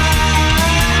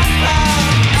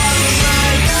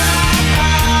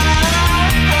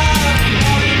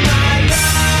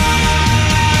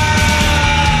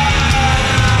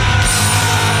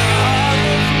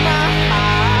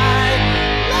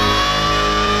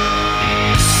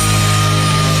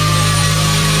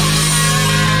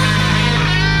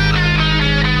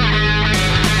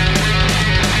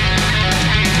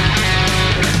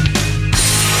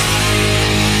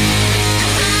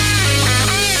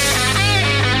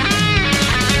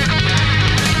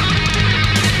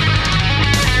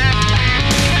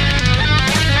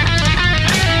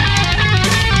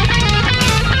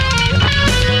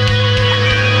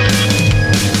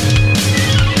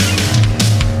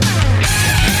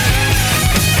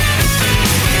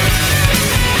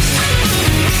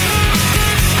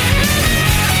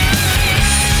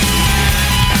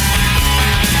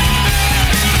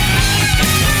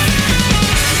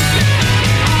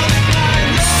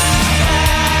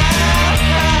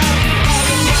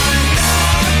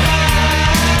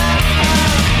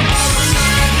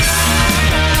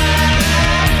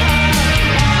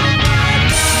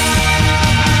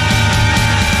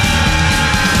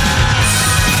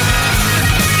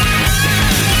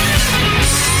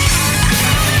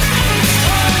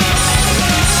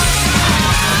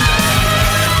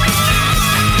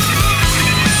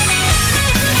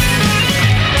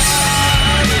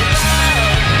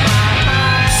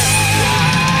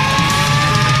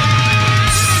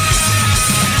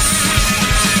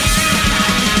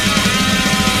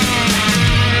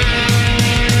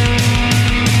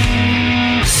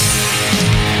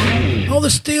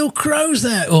Steel Crows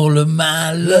there. All of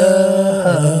my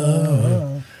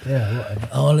love.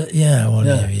 Yeah, whatever.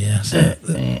 Whatever, yeah. So,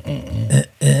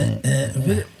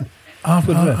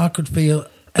 I could feel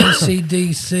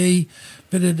AC/DC,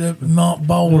 bit of the Mark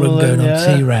Bolan going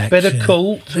on T-Rex. Bit of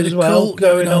Cult as well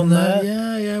going on there.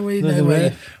 Yeah, we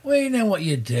Another know what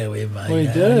you're doing, mate. We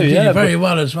do, You yeah, did very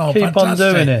well as well. Keep Fantastic.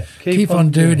 on doing it. Keep on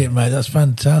doing it, mate. That's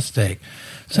fantastic.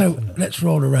 So let's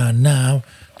roll around now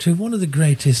to one of the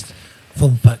greatest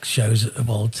fun fact shows of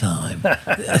all time.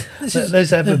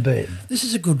 There's ever been. This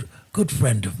is a good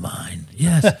friend of mine.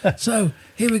 Yes. So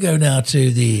here we go now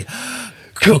to the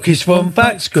Cookies, fun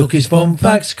facts, cookies, fun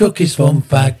facts, cookies, fun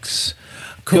facts.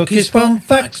 Cookies, fun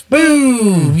facts,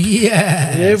 boom!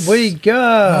 Yes. Here we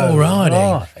go. Alrighty.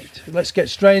 Right. Let's get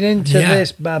straight into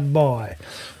this bad boy.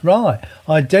 Right.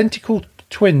 Identical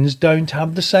twins don't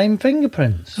have the same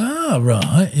fingerprints. Ah,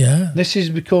 right, yeah. This is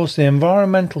because the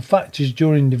environmental factors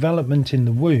during development in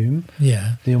the womb,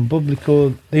 Yeah. the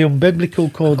umbilical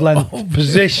cord length,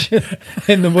 position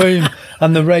in the womb,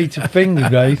 and the rate of finger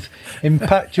growth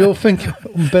impact your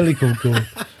umbilical cord.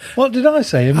 What did I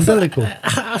say? Umbilical.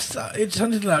 It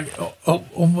sounded like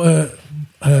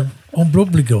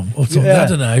umbrubligum or something. Yeah. I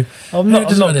don't know. I'm not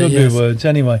good with words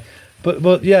anyway.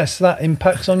 But yes, that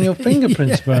impacts on your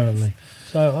fingerprints Yes. apparently.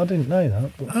 So I didn't know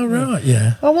that. But, Oh, right,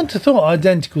 yeah. I wouldn't have thought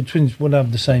identical twins would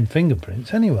have the same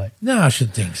fingerprints anyway. No, I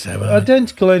should think so.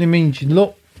 Identical only means you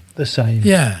look the same.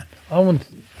 Yeah. I wouldn't,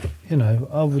 I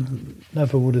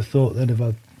never would have thought they'd have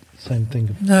had the same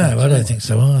fingerprints. No, I don't think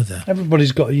so either.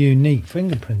 Everybody's got a unique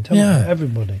fingerprint, haven't Yeah. they?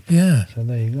 Everybody. Yeah. So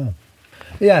there you go.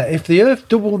 Yeah, if the Earth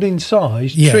doubled in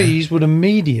size, Yeah. trees would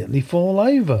immediately fall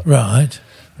over. Right.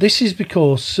 This is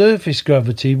because surface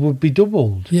gravity would be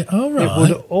doubled. Yeah, all right. It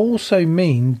would also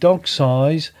mean dog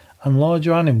size and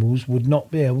larger animals would not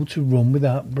be able to run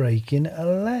without breaking a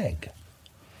leg.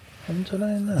 Haven't I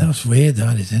known that? That's weird,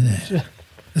 that, isn't it?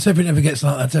 Let's hope it never gets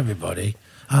like that to everybody.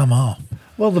 I'm off.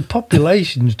 Well, the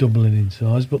population's doubling in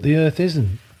size, but the Earth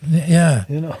isn't. Yeah.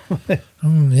 You know,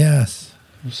 Yes.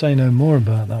 we'll say no more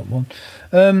about that one.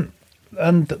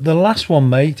 And the last one,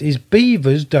 mate, is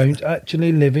beavers don't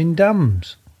actually live in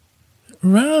dams.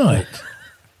 Right.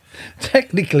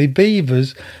 Technically,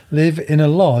 beavers live in a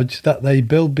lodge that they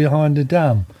build behind a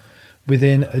dam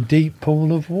within a deep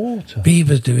pool of water.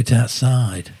 Beavers do it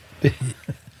outside.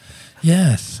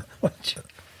 Yes.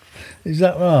 Is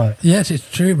that right? Yes, it's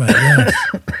true, mate. Yes.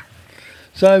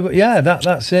 So, yeah,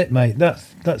 that's it, mate.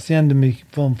 That's the end of me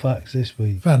fun facts this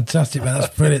week. Fantastic, man.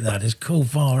 That's brilliant. That is cool.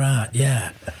 Far out.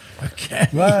 Yeah. Okay.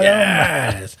 Right,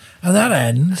 Yes. And that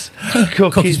ends.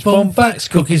 Cookies, fun facts,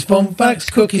 cookies, fun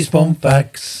facts, cookies, fun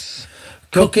facts.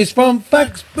 Cookies, fun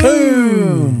facts,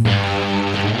 boom!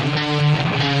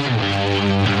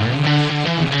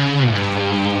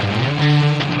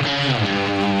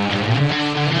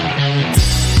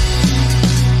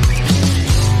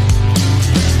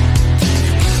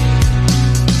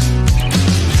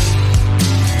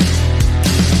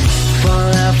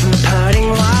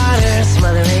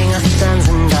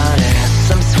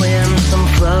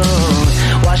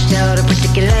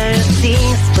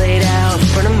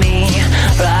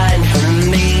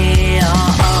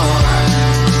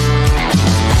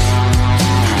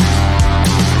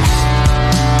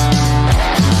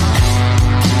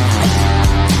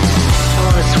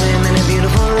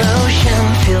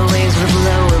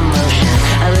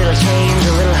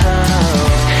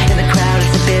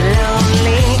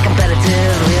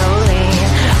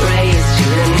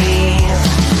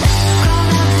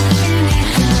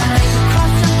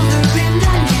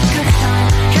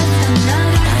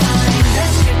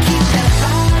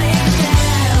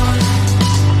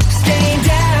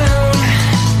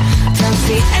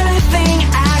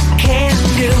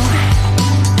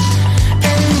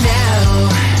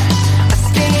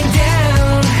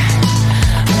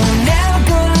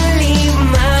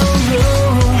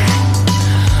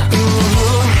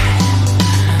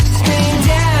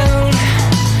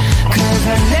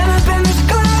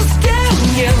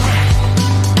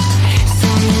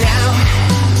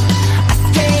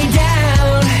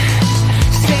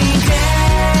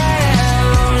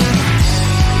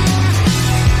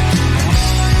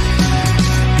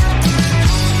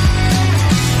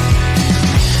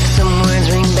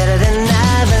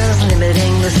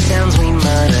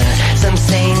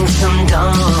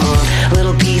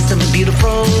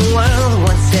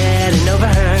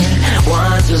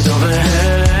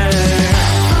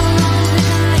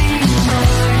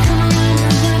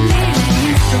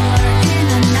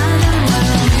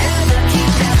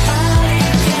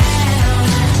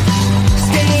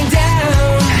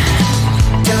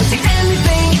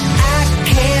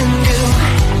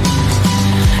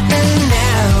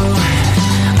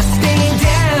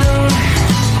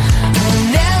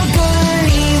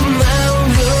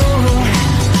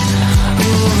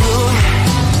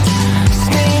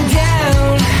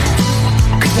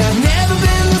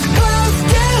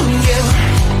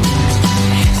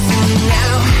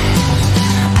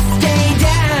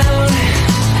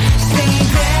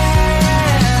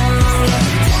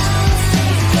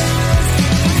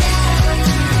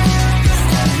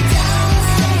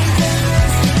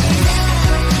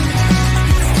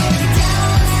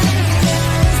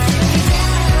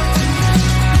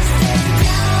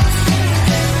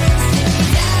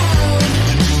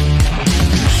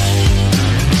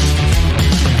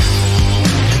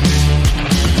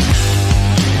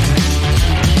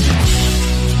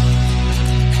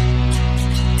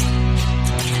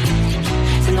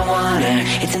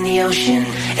 ocean,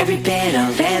 every bit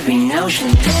of every notion.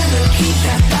 Never keep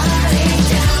that body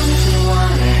down. It's in the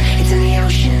water, it's in the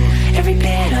ocean, every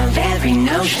bit of every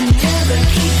notion. Never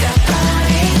keep that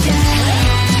body down.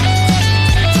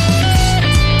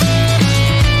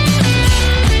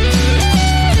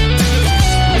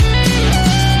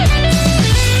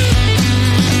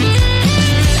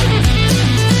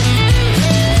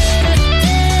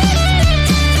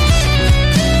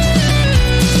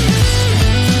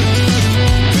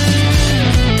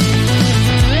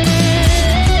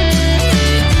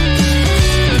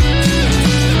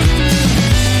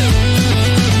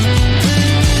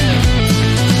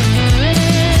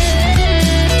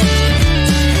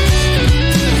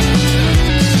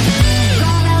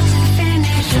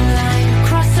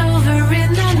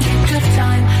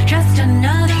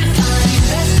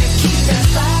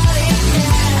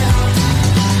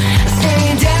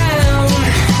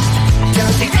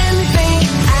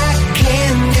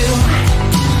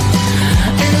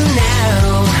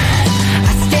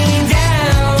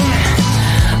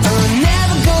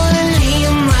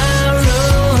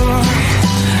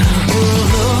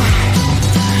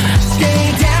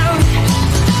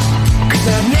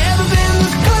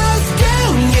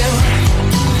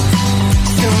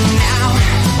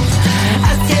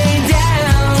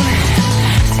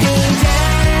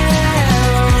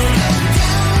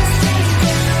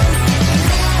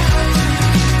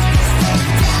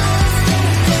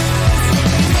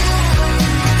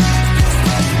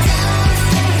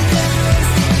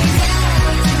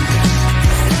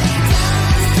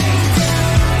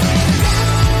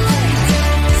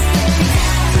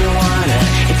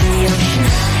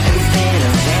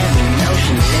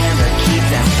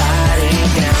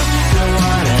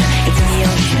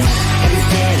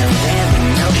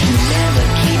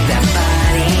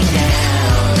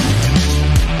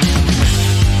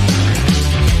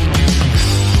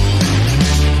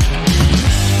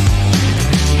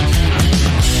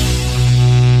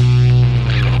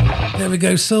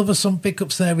 Go Silver Sun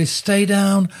Pickups there with Stay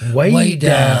Down, Way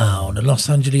Down, a Los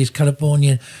Angeles,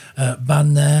 Californian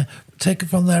band there, taken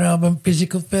from their album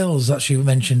Physical Thrills. That's you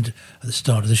mentioned at the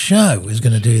start of the show. Was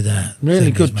going to do that. Really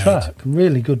good track.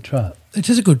 Really good track. It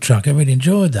is a good track. I really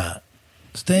enjoyed that.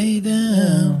 Stay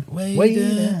down, way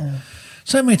down.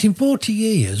 So, mate, in 40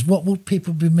 years, what will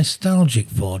people be nostalgic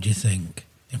for, do you think?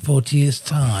 In 40 years'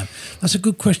 time? That's a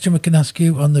good question we can ask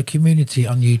you on the community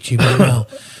on YouTube as well.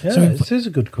 Yeah, so it is a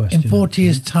good question. In 40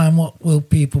 years' time, what will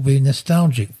people be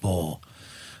nostalgic for?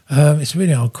 It's a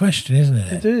really hard question, isn't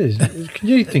it? It is. Can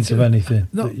you think of anything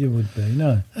that you would be?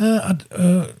 No.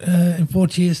 In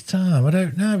 40 years' time, I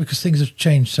don't know, because things have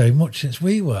changed so much since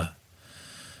we were.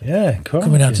 Yeah, correct.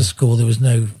 Coming out of school, there was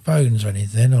no phones or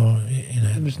anything, or, you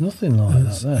know. There was nothing like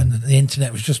that then. And the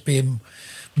internet was just being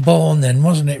born then,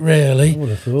 wasn't it, really? I would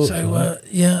have thought so.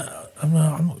 Yeah, do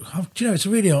you know, it's a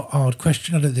really hard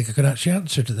question. I don't think I could actually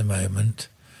answer it at the moment.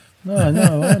 No,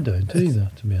 I don't either,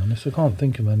 to be honest. I can't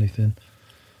think of anything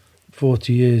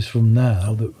 40 years from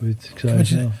now that would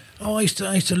say, I used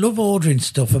to love ordering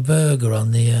stuff, a burger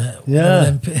on the...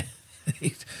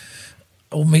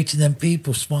 or meeting them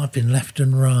people swiping left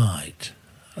and right.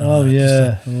 Oh,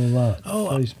 yeah, all that.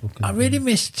 Facebook. I really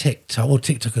miss TikTok. Well,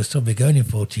 TikTok will still be going in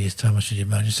 40 years' time, I should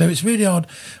imagine. So it's really hard,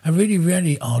 a really,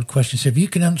 really hard question. So if you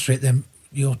can answer it, then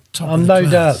you're top of the no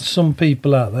class. doubt some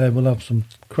people out there will have some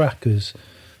crackers,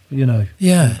 some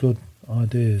good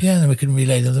ideas. Yeah, then we can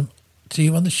relay them to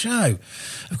you on the show.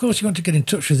 Of course, you want to get in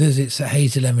touch with us, it's at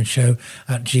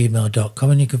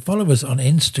hazylemonshow@gmail.com, and you can follow us on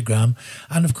Instagram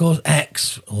and, of course,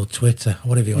 X or Twitter,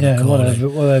 whatever you want to call it.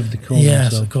 Whatever they call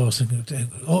Yes, themselves. of course.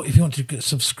 Or if you want to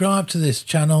subscribe to this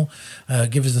channel,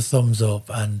 give us a thumbs up,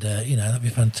 and, that'd be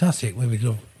fantastic. We would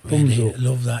love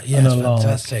that. Yes,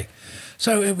 fantastic.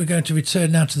 So we're going to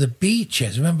return now to the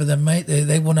Beaches. Remember them, mate?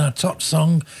 They won our top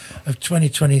song of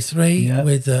 2023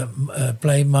 with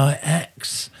Blame My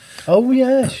Ex. Oh,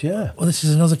 yes, yeah. Well, this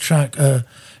is another track.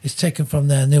 It's taken from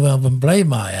their new album, Blame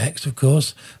My Ex, of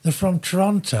course. They're from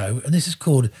Toronto, and this is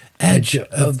called Edge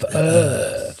of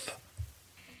Earth.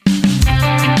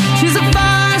 She's a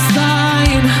fire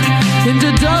sign, and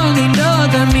I don't really know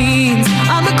what that means.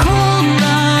 On the cold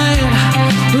night,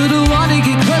 but I wanna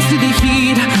get close to the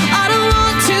heat. I don't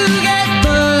want to get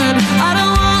burned, I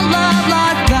don't want love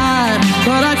like that,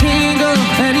 but I can't go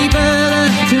any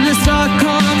further till I start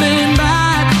coming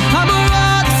back. I'm a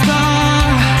rock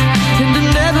star, and I'm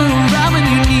never around when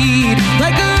you need,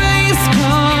 like a race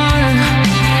car,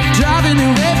 driving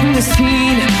away from the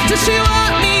scene. Does she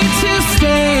want me to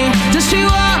stay? Does she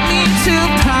want me to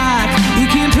pack?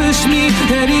 You can't push me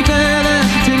any further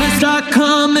till I start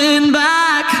coming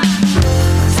back.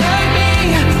 Take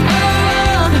me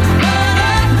around.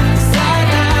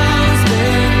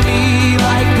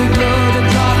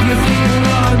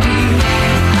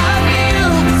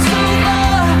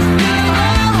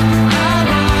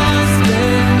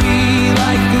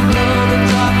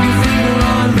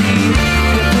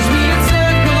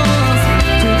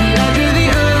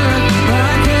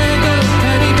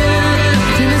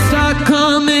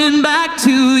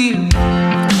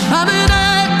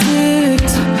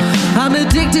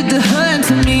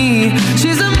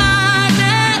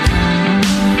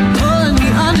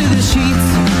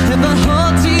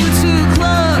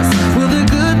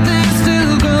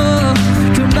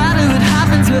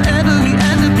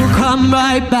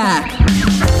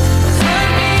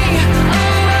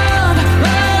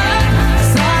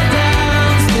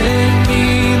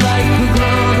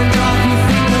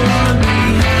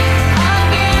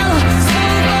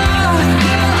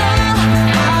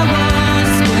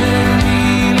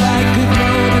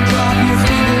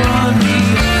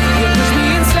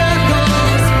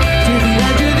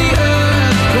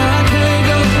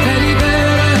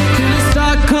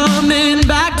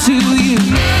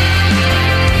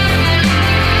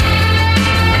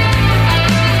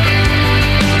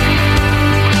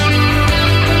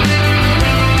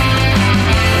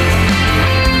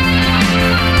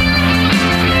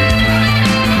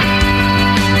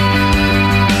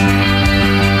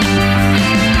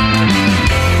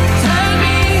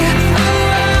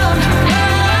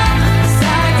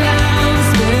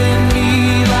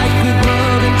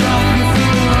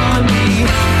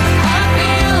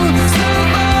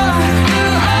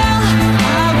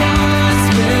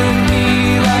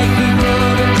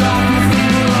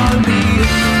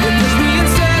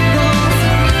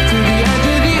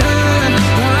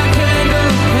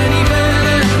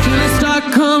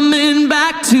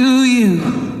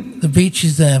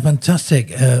 Beaches there,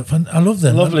 fantastic. I love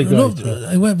them. Lovely, I love,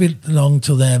 great. it won't be long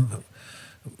till they're,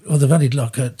 well, they've added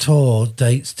like tour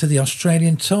dates to the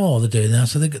Australian tour they're doing now,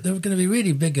 so they're going to be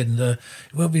really big, and it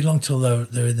won't be long till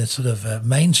they're in the sort of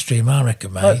mainstream, I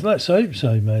reckon, mate. Let's hope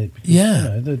so, mate. Because,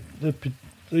 Yeah. you know, they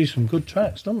produce some good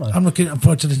tracks, don't they? I'm looking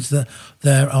forward to listening to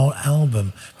their old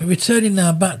album. But returning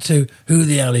now back to Who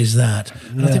the Hell Is That?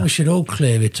 And I think we should all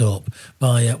clear it up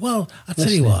by, well, I'll tell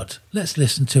you what, let's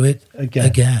listen to it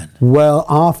again. Well,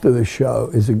 after the show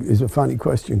is a funny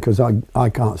question because I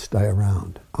can't stay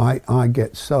around. I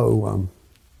get so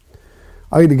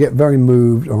I either get very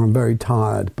moved or I'm very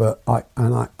tired. But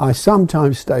I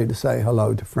sometimes stay to say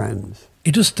hello to friends. He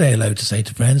does stay hello to say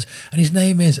to friends, and his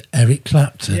name is Eric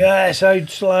Clapton. Yes, old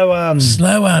Slow Hand.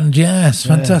 Slow Hand, yes,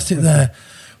 fantastic there.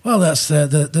 Well, that's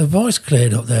the voice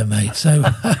cleared up there, mate. So,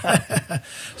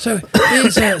 so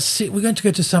here's we're going to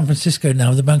go to San Francisco now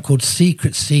with a band called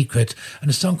Secret Secret and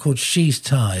a song called She's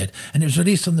Tired, and it was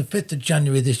released on the 5th of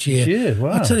January this year. Yeah,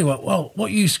 wow. I'll tell you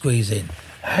what you squeeze in?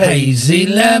 Hazy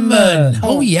Lemon.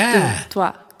 Oh yeah. 2,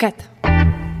 3, 4.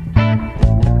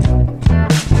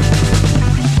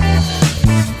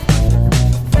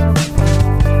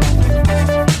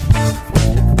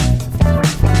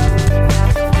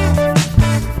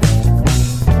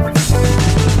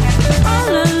 All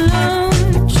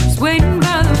alone, she's waiting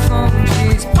by the phone.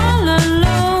 She's all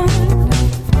alone.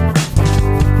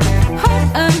 Hurt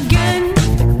again,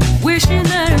 wishing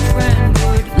that a friend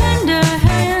would lend a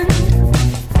hand.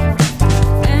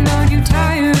 And are you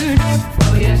tired?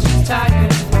 Oh yes, she's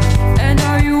tired. And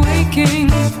are you waking?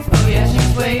 Oh yes,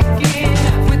 she's waking.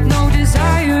 With no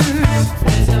desire.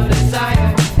 There's no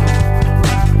desire.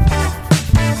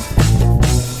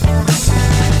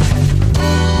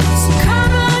 So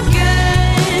come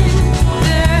again.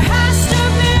 There has to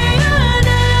be an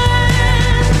end.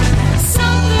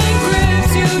 Something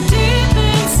grips you deep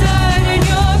inside, and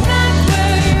you're back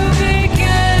where you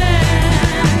began.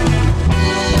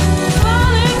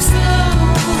 Falling slow,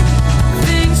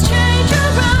 things change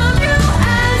around you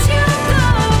as you go.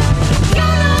 You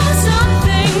know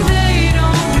something they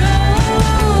don't know.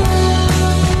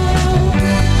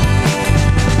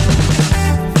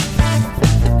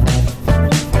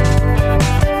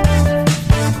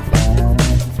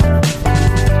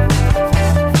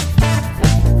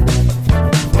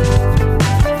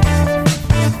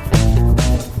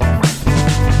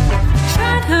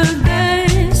 Tried her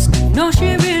best, no,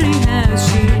 she really has.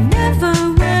 She never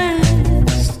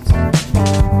rests.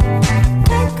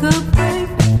 Take a break,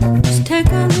 just take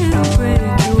a little break.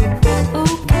 You'll be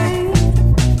okay.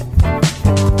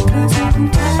 'Cause are you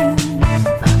tired?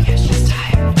 Oh yeah, she's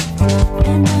tired.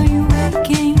 And are you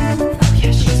waking? Oh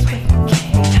yeah, she's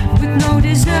waking. With no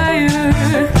desire.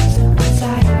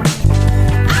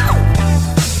 Ow!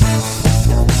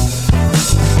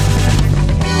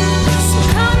 So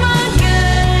come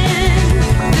again.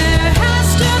 There has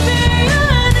to be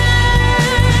an end.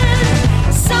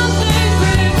 Something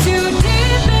grips you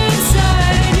deep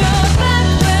inside, and you're back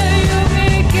where you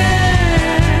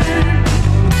began.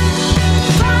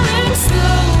 Falling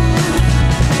slow,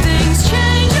 things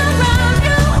change around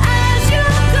you as you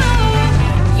go.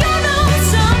 You know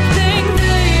something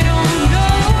they don't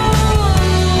know.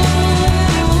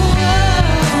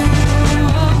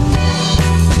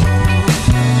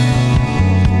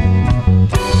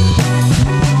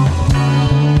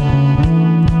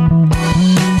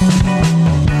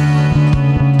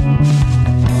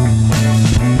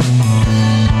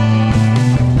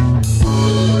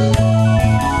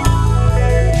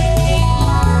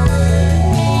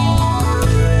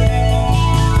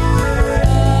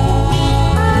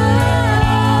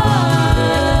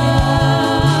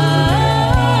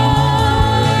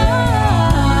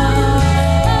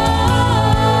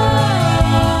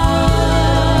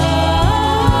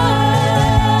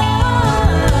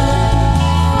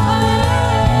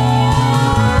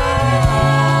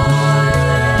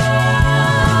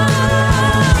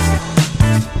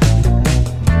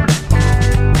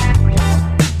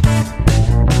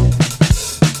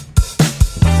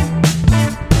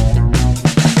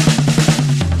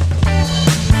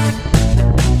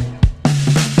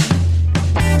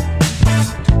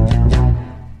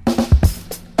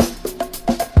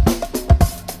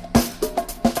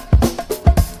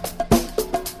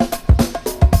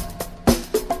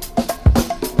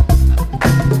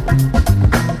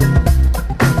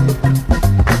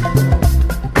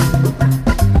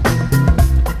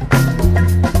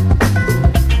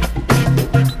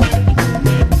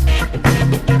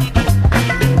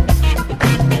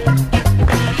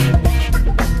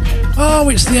 Oh,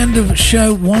 it's the end of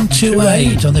show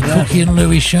 128 on the Cookie and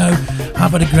Louie show.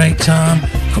 I've had a great time.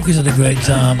 Cookie's had a great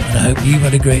time, and I hope you've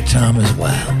had a great time as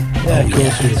well. Yeah, of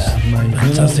course we have, mate. You know,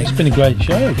 Fantastic. it's been a great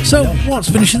show. So, what's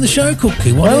finishing the show,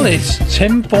 Cookie? What Well, is? it's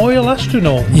Tinfoil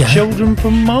Astronaut, Yeah. Children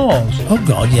from Mars. Oh,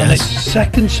 God, And yes. it's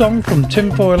second song from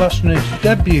Tinfoil Astronaut's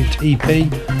debut EP,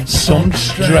 Some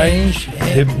Strange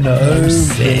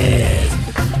Hypnosis.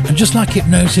 And just like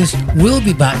hypnosis, we'll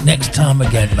be back next time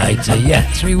again, matey.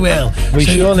 Yes, we will. We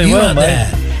surely you will, out mate.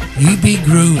 there, you be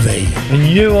groovy. And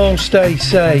you all stay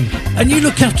safe. And you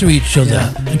look after each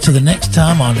other. Until the next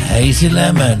time on Hazy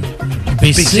Lemon.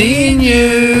 Be seeing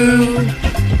you.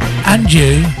 And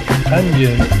you. And you.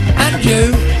 And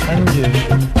you. And you.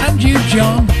 And you,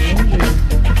 John. And you.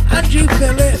 And you,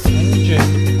 Philip. And you.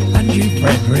 And you,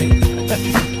 Frederick.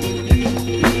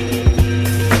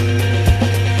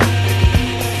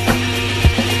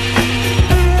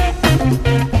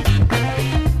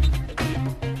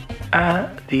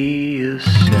 At the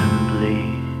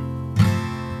assembly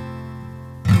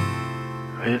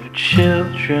with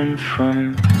children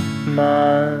from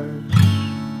Mars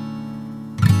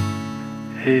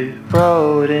who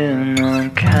rode in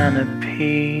on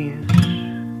canopies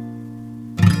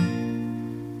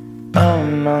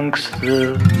amongst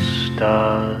the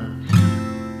stars.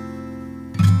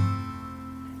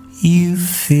 You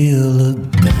feel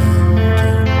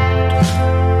abandoned,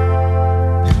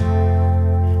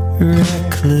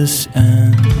 reckless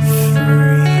and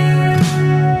free,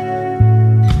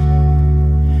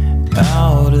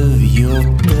 out of your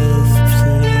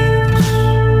birthplace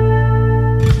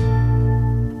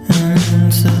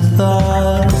into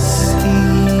the sea.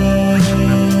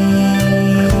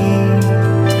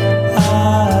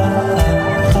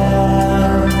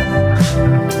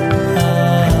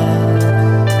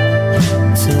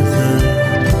 To the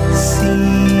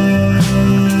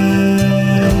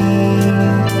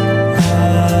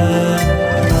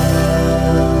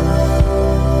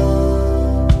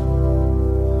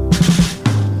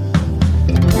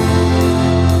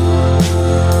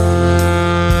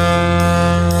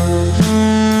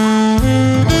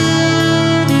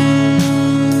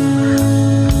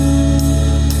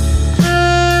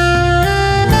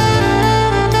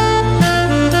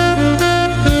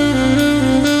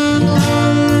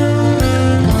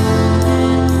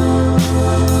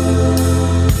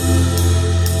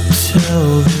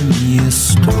Tell them your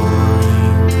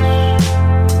stories,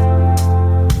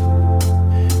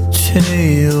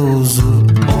 tales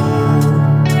of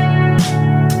old,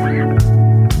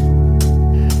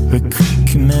 where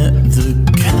creek met the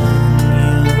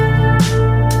canyon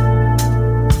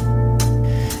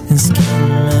and skin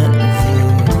met the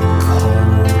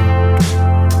cold.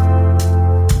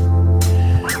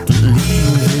 But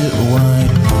leave it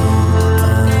wide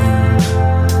open,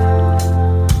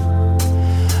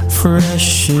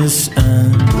 precious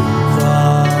and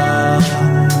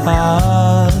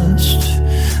vast.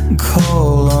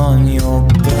 Call on your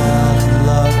bad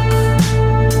luck,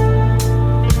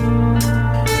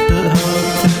 but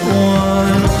hope it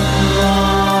won't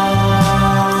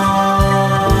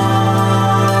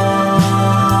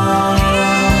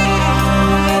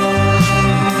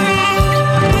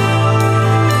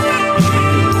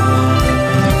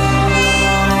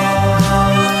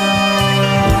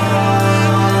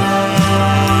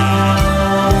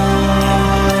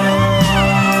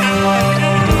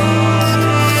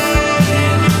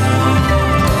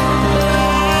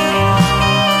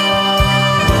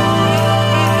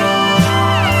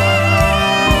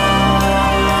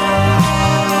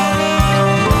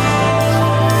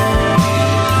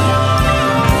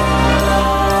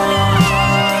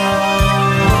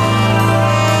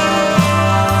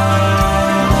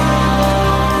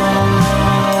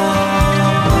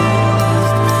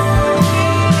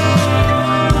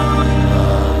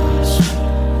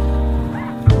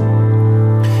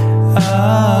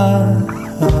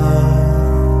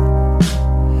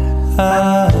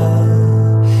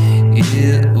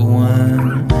it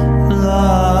went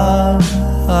live.